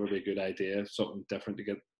 and I thought it'd be a good idea, something different to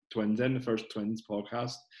get twins in, the first twins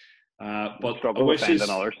podcast. But struggle to find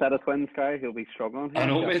another set of twins, guy. He'll be struggling. I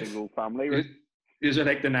know, mate. Family, right? These are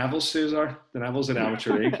like the Nevilles, Susan. The Nevilles in the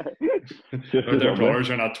amateur league. Their brothers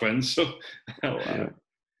are not twins, so.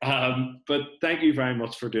 But thank you very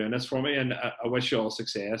much for doing this for me, and I wish you all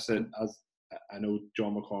success. And as I know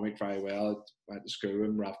John McCormick very well, went to school with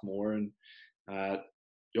him, Ralph Moore, and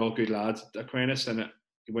you're all good lads at Aquinas. And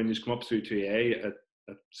when you come up through 2A,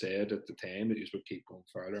 I said at the time that you would keep going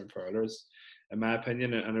further and further, in my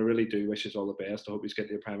opinion, and I really do wish you all the best. I hope you get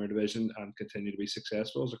to your Premier Division and continue to be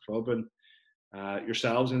successful as a club, and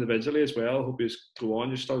yourselves individually as well. I hope you go on.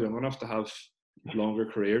 You're still young enough to have longer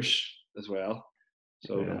careers as well.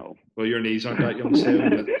 So, well, your knees aren't that young still,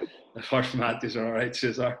 but apart from that, these are all right,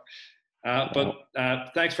 Cesar. But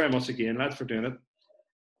thanks very much again, lads, for doing it.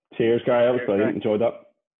 Cheers, Gary. That was brilliant. Enjoyed that.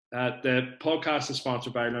 The podcast is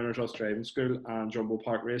sponsored by Learners Trust Driving School and Jumbo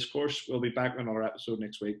Park Racecourse. We'll be back with another episode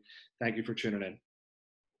next week. Thank you for tuning in.